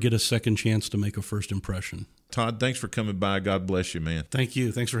never get a second chance to make a first impression. Todd, thanks for coming by. God bless you, man. Thank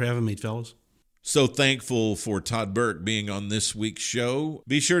you. Thanks for having me, fellas. So thankful for Todd Burke being on this week's show.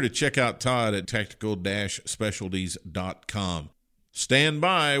 Be sure to check out Todd at tactical-specialties.com. Stand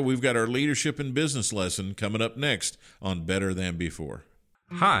by. We've got our leadership and business lesson coming up next on Better Than Before.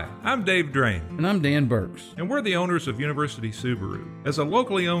 Hi, I'm Dave Drain. And I'm Dan Burks. And we're the owners of University Subaru. As a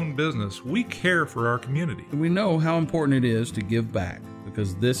locally owned business, we care for our community. And we know how important it is to give back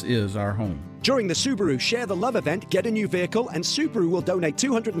because this is our home. During the Subaru Share the Love event, get a new vehicle and Subaru will donate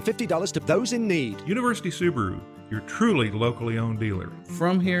 $250 to those in need. University Subaru, your truly locally owned dealer.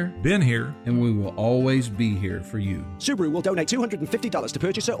 From here, Been here, and we will always be here for you. Subaru will donate $250 to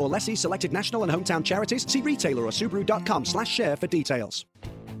purchaser or lessee selected national and hometown charities. See retailer or Subaru.com/share for details.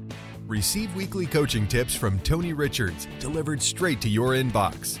 Receive weekly coaching tips from Tony Richards, delivered straight to your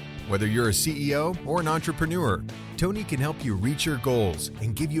inbox. Whether you're a CEO or an entrepreneur, Tony can help you reach your goals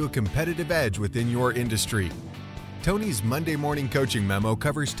and give you a competitive edge within your industry. Tony's Monday morning coaching memo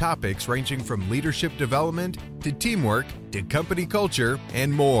covers topics ranging from leadership development to teamwork to company culture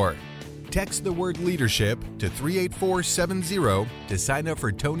and more. Text the word leadership to 38470 to sign up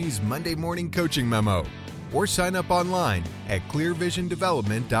for Tony's Monday morning coaching memo, or sign up online at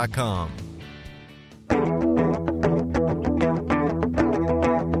clearvisiondevelopment.com.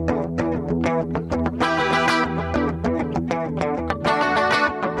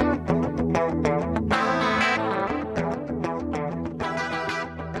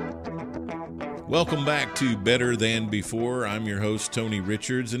 Welcome back to Better Than Before. I'm your host, Tony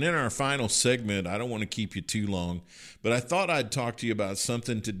Richards. And in our final segment, I don't want to keep you too long, but I thought I'd talk to you about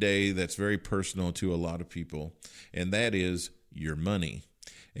something today that's very personal to a lot of people, and that is your money.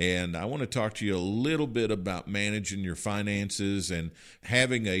 And I want to talk to you a little bit about managing your finances and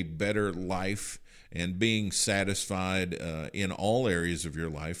having a better life and being satisfied in all areas of your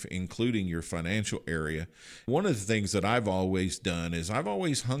life, including your financial area. One of the things that I've always done is I've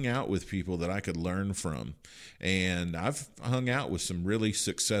always hung out with people that I could learn from. And I've hung out with some really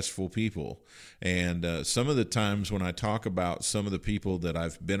successful people. And some of the times when I talk about some of the people that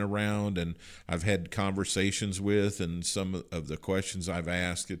I've been around and I've had conversations with and some of the questions I've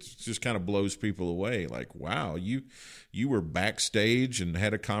asked, it just kind of blows people away. Like, wow, you were backstage and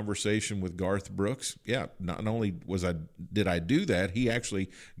had a conversation with Garth Brooks. Yeah, not only did I do that, he actually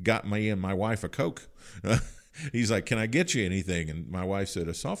got me and my wife a Coke. He's like, can I get you anything? And my wife said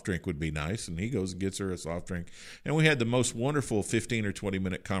a soft drink would be nice. And he goes and gets her a soft drink. And we had the most wonderful 15 or 20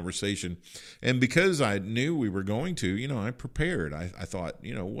 minute conversation. And because I knew we were going to, I prepared. I thought,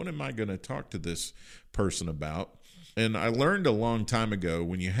 what am I going to talk to this person about? And I learned a long time ago,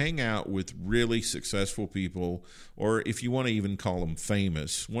 when you hang out with really successful people, or if you want to even call them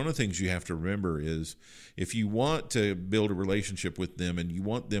famous, one of the things you have to remember is if you want to build a relationship with them and you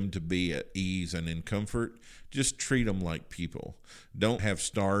want them to be at ease and in comfort, just treat them like people. Don't have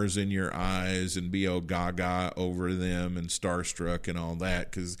stars in your eyes and be all gaga over them and starstruck and all that,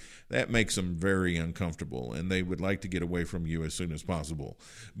 because that makes them very uncomfortable and they would like to get away from you as soon as possible.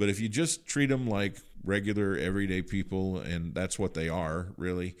 But if you just treat them like regular everyday people, and that's what they are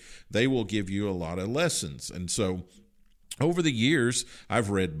really, they will give you a lot of lessons. And so over the years, I've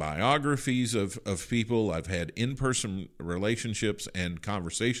read biographies of people. I've had in-person relationships and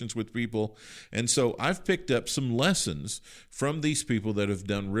conversations with people. And so I've picked up some lessons from these people that have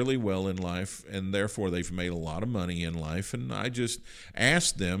done really well in life, and therefore they've made a lot of money in life. And I just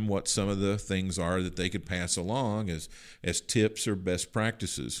asked them what some of the things are that they could pass along as tips or best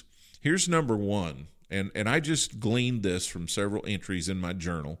practices. Here's number one. And I just gleaned this from several entries in my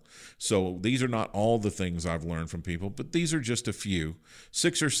journal. So these are not all the things I've learned from people, but these are just a few,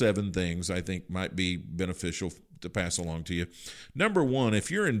 6 or 7 things I think might be beneficial to pass along to you. Number one, if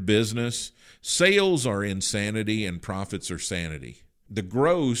you're in business, sales are insanity and profits are sanity. The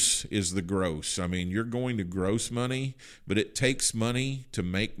gross is the gross. I mean, you're going to gross money, but it takes money to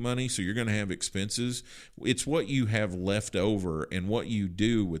make money, so you're going to have expenses. It's what you have left over and what you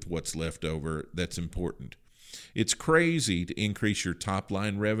do with what's left over that's important. It's crazy to increase your top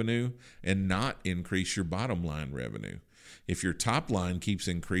line revenue and not increase your bottom line revenue. If your top line keeps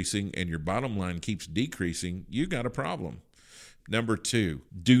increasing and your bottom line keeps decreasing, you got a problem. Number 2,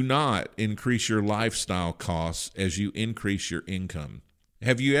 do not increase your lifestyle costs as you increase your income.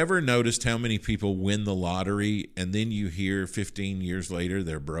 Have you ever noticed how many people win the lottery and then you hear 15 years later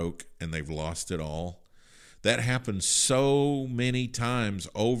they're broke and they've lost it all? That happens so many times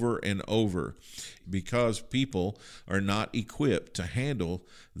over and over because people are not equipped to handle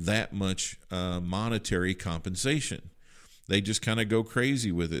that much monetary compensation. They just kind of go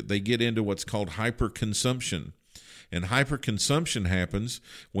crazy with it. They get into what's called hyperconsumption. And hyperconsumption happens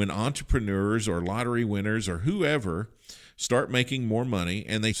when entrepreneurs or lottery winners or whoever start making more money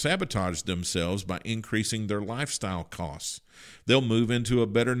and they sabotage themselves by increasing their lifestyle costs. They'll move into a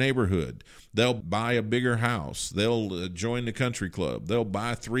better neighborhood. They'll buy a bigger house. They'll join the country club. They'll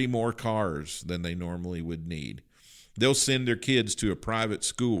buy 3 more cars than they normally would need. They'll send their kids to a private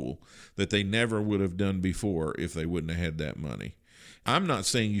school that they never would have done before if they wouldn't have had that money. I'm not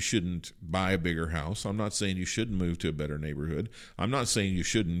saying you shouldn't buy a bigger house. I'm not saying you shouldn't move to a better neighborhood. I'm not saying you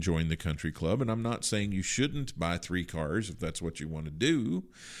shouldn't join the country club, and I'm not saying you shouldn't buy 3 cars if that's what you want to do.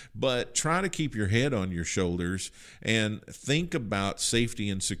 But try to keep your head on your shoulders and think about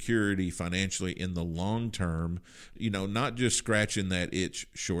safety and security financially in the long term, not just scratching that itch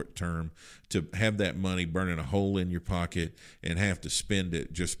short term to have that money burning a hole in your pocket and have to spend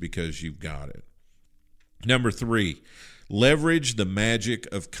it just because you've got it. Number 3. Leverage the magic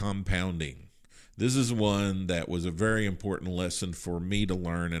of compounding. This is one that was a very important lesson for me to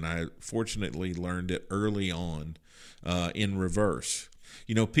learn, and I fortunately learned it early on in reverse.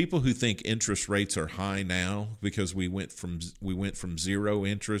 People who think interest rates are high now because we went from zero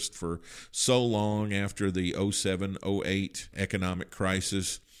interest for so long after the 07-08 economic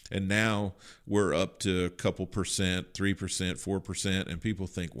crisis. And now we're up to a couple percent, 3%, 4%, and people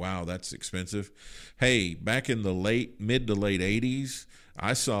think, wow, that's expensive. Hey, back in the mid to late 80s,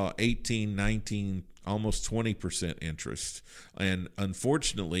 I saw 18, 19, almost 20% interest. And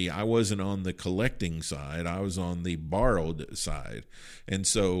unfortunately, I wasn't on the collecting side. I was on the borrowed side. And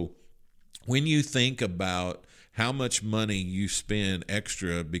so when you think about how much money you spend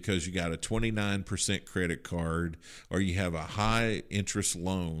extra because you got a 29% credit card or you have a high interest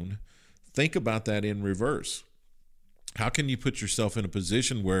loan, think about that in reverse. How can you put yourself in a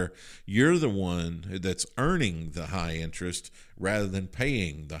position where you're the one that's earning the high interest rather than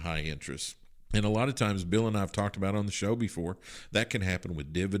paying the high interest? And a lot of times, Bill and I have talked about on the show before, that can happen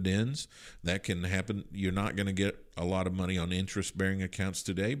with dividends. That can happen. You're not going to get a lot of money on interest-bearing accounts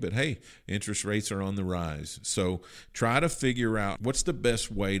today, but hey, interest rates are on the rise. So try to figure out what's the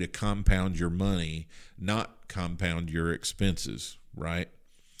best way to compound your money, not compound your expenses, right?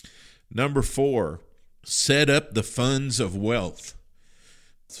 Number 4, set up the funds of wealth.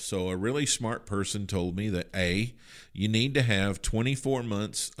 So a really smart person told me that you need to have 24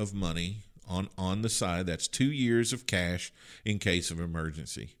 months of money on the side. That's 2 years of cash in case of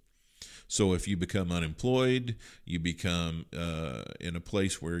emergency. So if you become unemployed, you become in a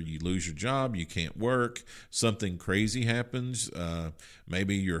place where you lose your job, you can't work, something crazy happens,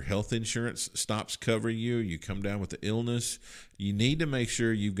 maybe your health insurance stops covering you, you come down with an illness, you need to make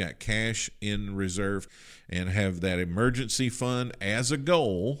sure you've got cash in reserve and have that emergency fund as a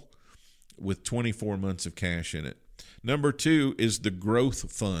goal with 24 months of cash in it. Number 2 is the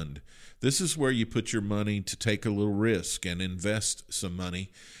growth fund. This is where you put your money to take a little risk and invest some money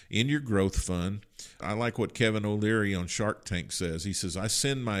in your growth fund. I like what Kevin O'Leary on Shark Tank says. He says, I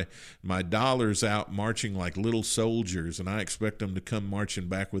send my dollars out marching like little soldiers, and I expect them to come marching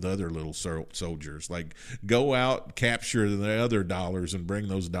back with other little soldiers. Like, go out, capture the other dollars, and bring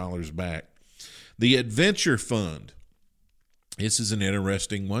those dollars back. The adventure fund. This is an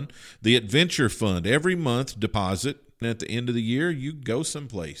interesting one. The adventure fund. Every month, deposit. And at the end of the year, you go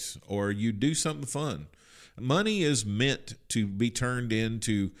someplace or you do something fun. Money is meant to be turned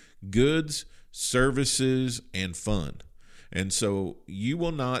into goods, services, and fun. And so you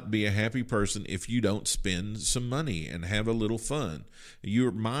will not be a happy person if you don't spend some money and have a little fun.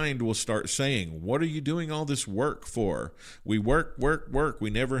 Your mind will start saying, what are you doing all this work for? We work. We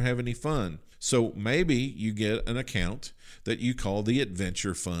never have any fun. So maybe you get an account that you call the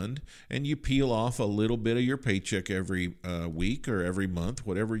Adventure Fund, and you peel off a little bit of your paycheck every week or every month,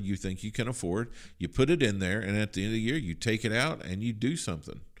 whatever you think you can afford. You put it in there, and at the end of the year, you take it out and you do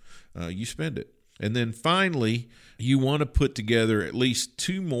something. You spend it. And then finally, you want to put together at least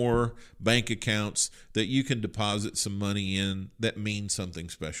 2 more bank accounts that you can deposit some money in that mean something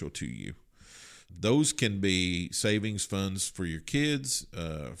special to you. Those can be savings funds for your kids,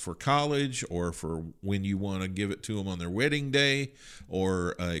 for college, or for when you want to give it to them on their wedding day,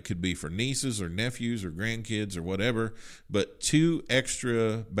 or it could be for nieces or nephews or grandkids or whatever. But 2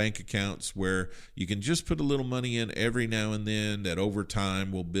 extra bank accounts where you can just put a little money in every now and then that over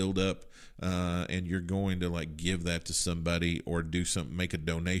time will build up, and you're going to give that to somebody or do something, make a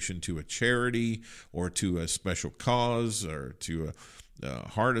donation to a charity or to a special cause or to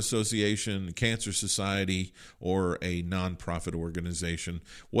Heart Association, Cancer Society, or a nonprofit organization.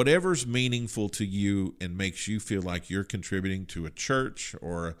 Whatever's meaningful to you and makes you feel like you're contributing to a church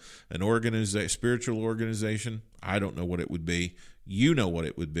or an spiritual organization, I don't know what it would be. You know what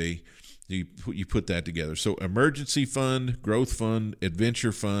it would be. You put that together. So emergency fund, growth fund,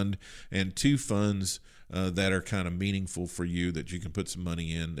 adventure fund, and 2 funds that are kind of meaningful for you that you can put some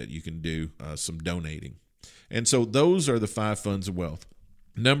money in, that you can do some donating. And so those are the 5 funds of wealth.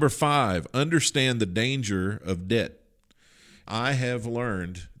 Number 5, understand the danger of debt. I have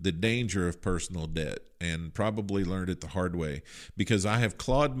learned the danger of personal debt, and probably learned it the hard way, because I have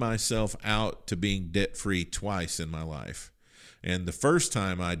clawed myself out to being debt-free twice in my life. And the first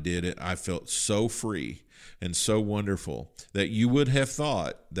time I did it, I felt so free and so wonderful that you would have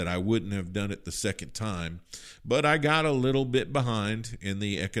thought that I wouldn't have done it the second time. But I got a little bit behind in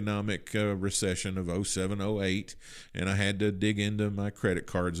the economic recession of 07, 08, and I had to dig into my credit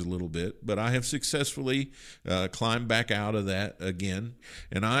cards a little bit. But I have successfully climbed back out of that again.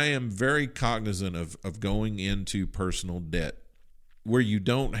 And I am very cognizant of going into personal debt where you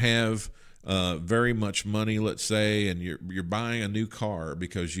don't have very much money, let's say, and you're buying a new car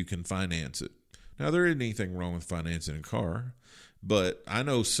because you can finance it. Now, there isn't anything wrong with financing a car, but I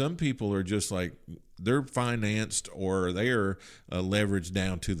know some people are just like, they're financed or they are leveraged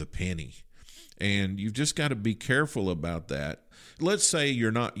down to the penny. And you've just got to be careful about that. Let's say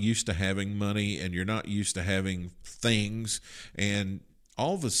you're not used to having money and you're not used to having things, and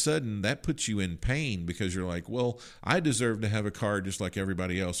all of a sudden that puts you in pain because you're like, well, I deserve to have a car just like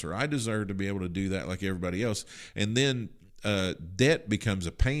everybody else, or I deserve to be able to do that like everybody else. And then debt becomes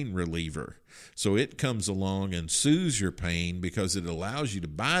a pain reliever. So it comes along and soothes your pain because it allows you to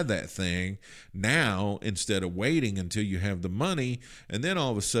buy that thing now instead of waiting until you have the money. And then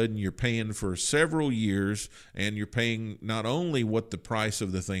all of a sudden you're paying for several years, and you're paying not only what the price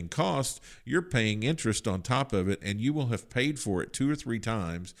of the thing costs, you're paying interest on top of it, and you will have paid for it 2 or 3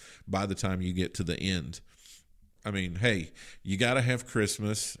 times by the time you get to the end. I mean, hey, you got to have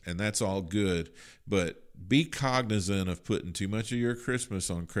Christmas, and that's all good, but be cognizant of putting too much of your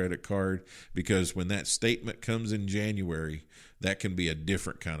Christmas on credit card, because when that statement comes in January, that can be a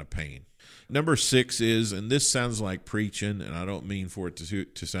different kind of pain. Number 6 is, and this sounds like preaching, and I don't mean for it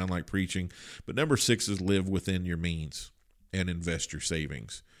to sound like preaching, but number 6 is live within your means and invest your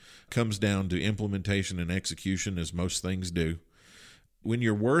savings. Comes down to implementation and execution, as most things do. When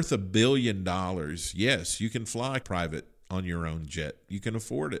you're worth $1 billion, yes, you can fly private on your own jet. You can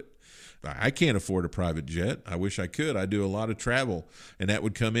afford it. I can't afford a private jet. I wish I could. I do a lot of travel, and that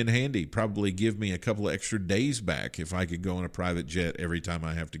would come in handy. Probably give me a couple of extra days back if I could go on a private jet every time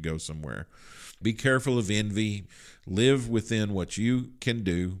I have to go somewhere. Be careful of envy. Live within what you can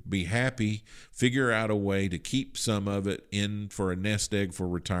do. Be happy. Figure out a way to keep some of it in for a nest egg for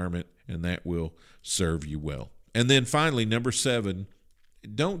retirement, and that will serve you well. And then finally, number 7,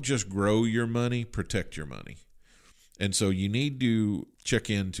 don't just grow your money, protect your money. And so you need to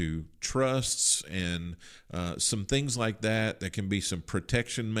check into trusts and some things like that can be some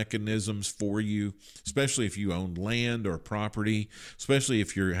protection mechanisms for you, especially if you own land or property, especially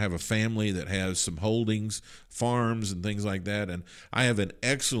if you have a family that has some holdings, farms and things like that. And I have an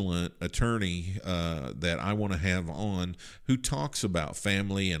excellent attorney that I want to have on who talks about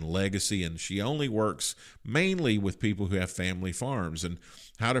family and legacy, and she only works mainly with people who have family farms and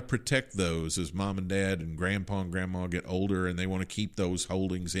how to protect those as mom and dad and grandpa and grandma get older and they want to keep those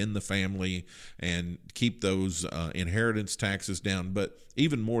holdings in the family and keep those inheritance taxes down. But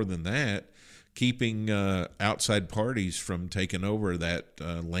even more than that, keeping outside parties from taking over that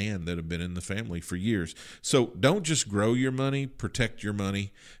land that have been in the family for years. So don't just grow your money, protect your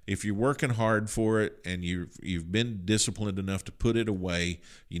money. If you're working hard for it and you've been disciplined enough to put it away,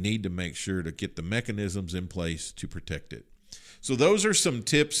 you need to make sure to get the mechanisms in place to protect it. So those are some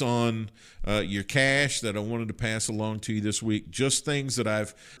tips on your cash that I wanted to pass along to you this week. Just things that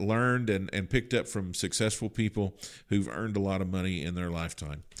I've learned and picked up from successful people who've earned a lot of money in their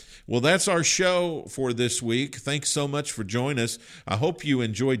lifetime. Well, that's our show for this week. Thanks so much for joining us. I hope you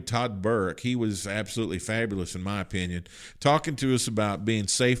enjoyed Todd Burke. He was absolutely fabulous, in my opinion, talking to us about being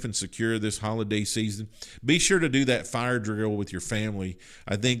safe and secure this holiday season. Be sure to do that fire drill with your family.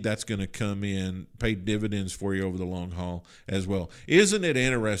 I think that's going to come in, pay dividends for you over the long haul as well. Isn't it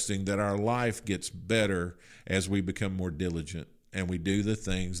interesting that our life gets better as we become more diligent? and we do the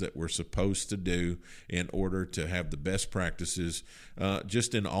things that we're supposed to do in order to have the best practices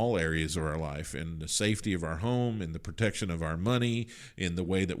just in all areas of our life, in the safety of our home, in the protection of our money, in the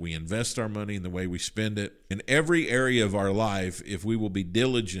way that we invest our money, in the way we spend it. In every area of our life, if we will be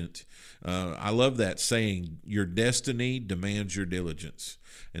diligent, I love that saying, your destiny demands your diligence.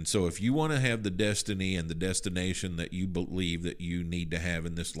 And so if you want to have the destiny and the destination that you believe that you need to have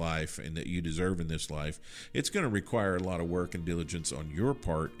in this life and that you deserve in this life, it's going to require a lot of work and diligence on your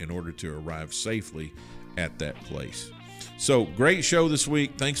part in order to arrive safely at that place. So great show this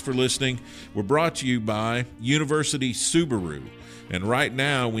week. Thanks for listening. We're brought to you by University Subaru. And right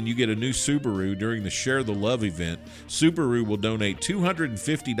now, when you get a new Subaru during the Share the Love event, Subaru will donate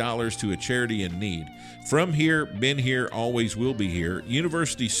 $250 to a charity in need. From here, been here, always will be here.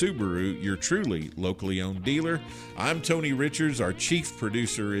 University Subaru, your truly locally owned dealer. I'm Tony Richards. Our chief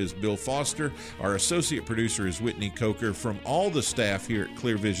producer is Bill Foster. Our associate producer is Whitney Coker. From all the staff here at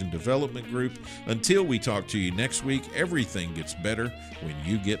Clear Vision Development Group, until we talk to you next week, everything gets better when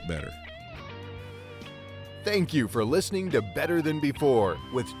you get better. Thank you for listening to Better Than Before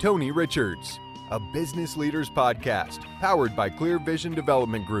with Tony Richards, a business leaders podcast powered by Clear Vision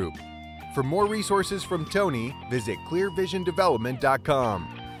Development Group. For more resources from Tony, visit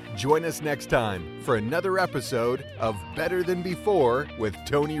clearvisiondevelopment.com. Join us next time for another episode of Better Than Before with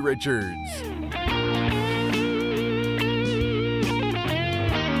Tony Richards.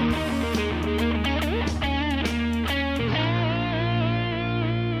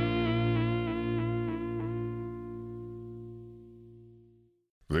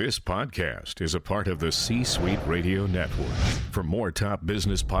 This podcast is a part of the C-Suite Radio Network. For more top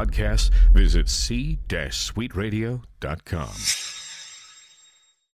business podcasts, visit c-suiteradio.com.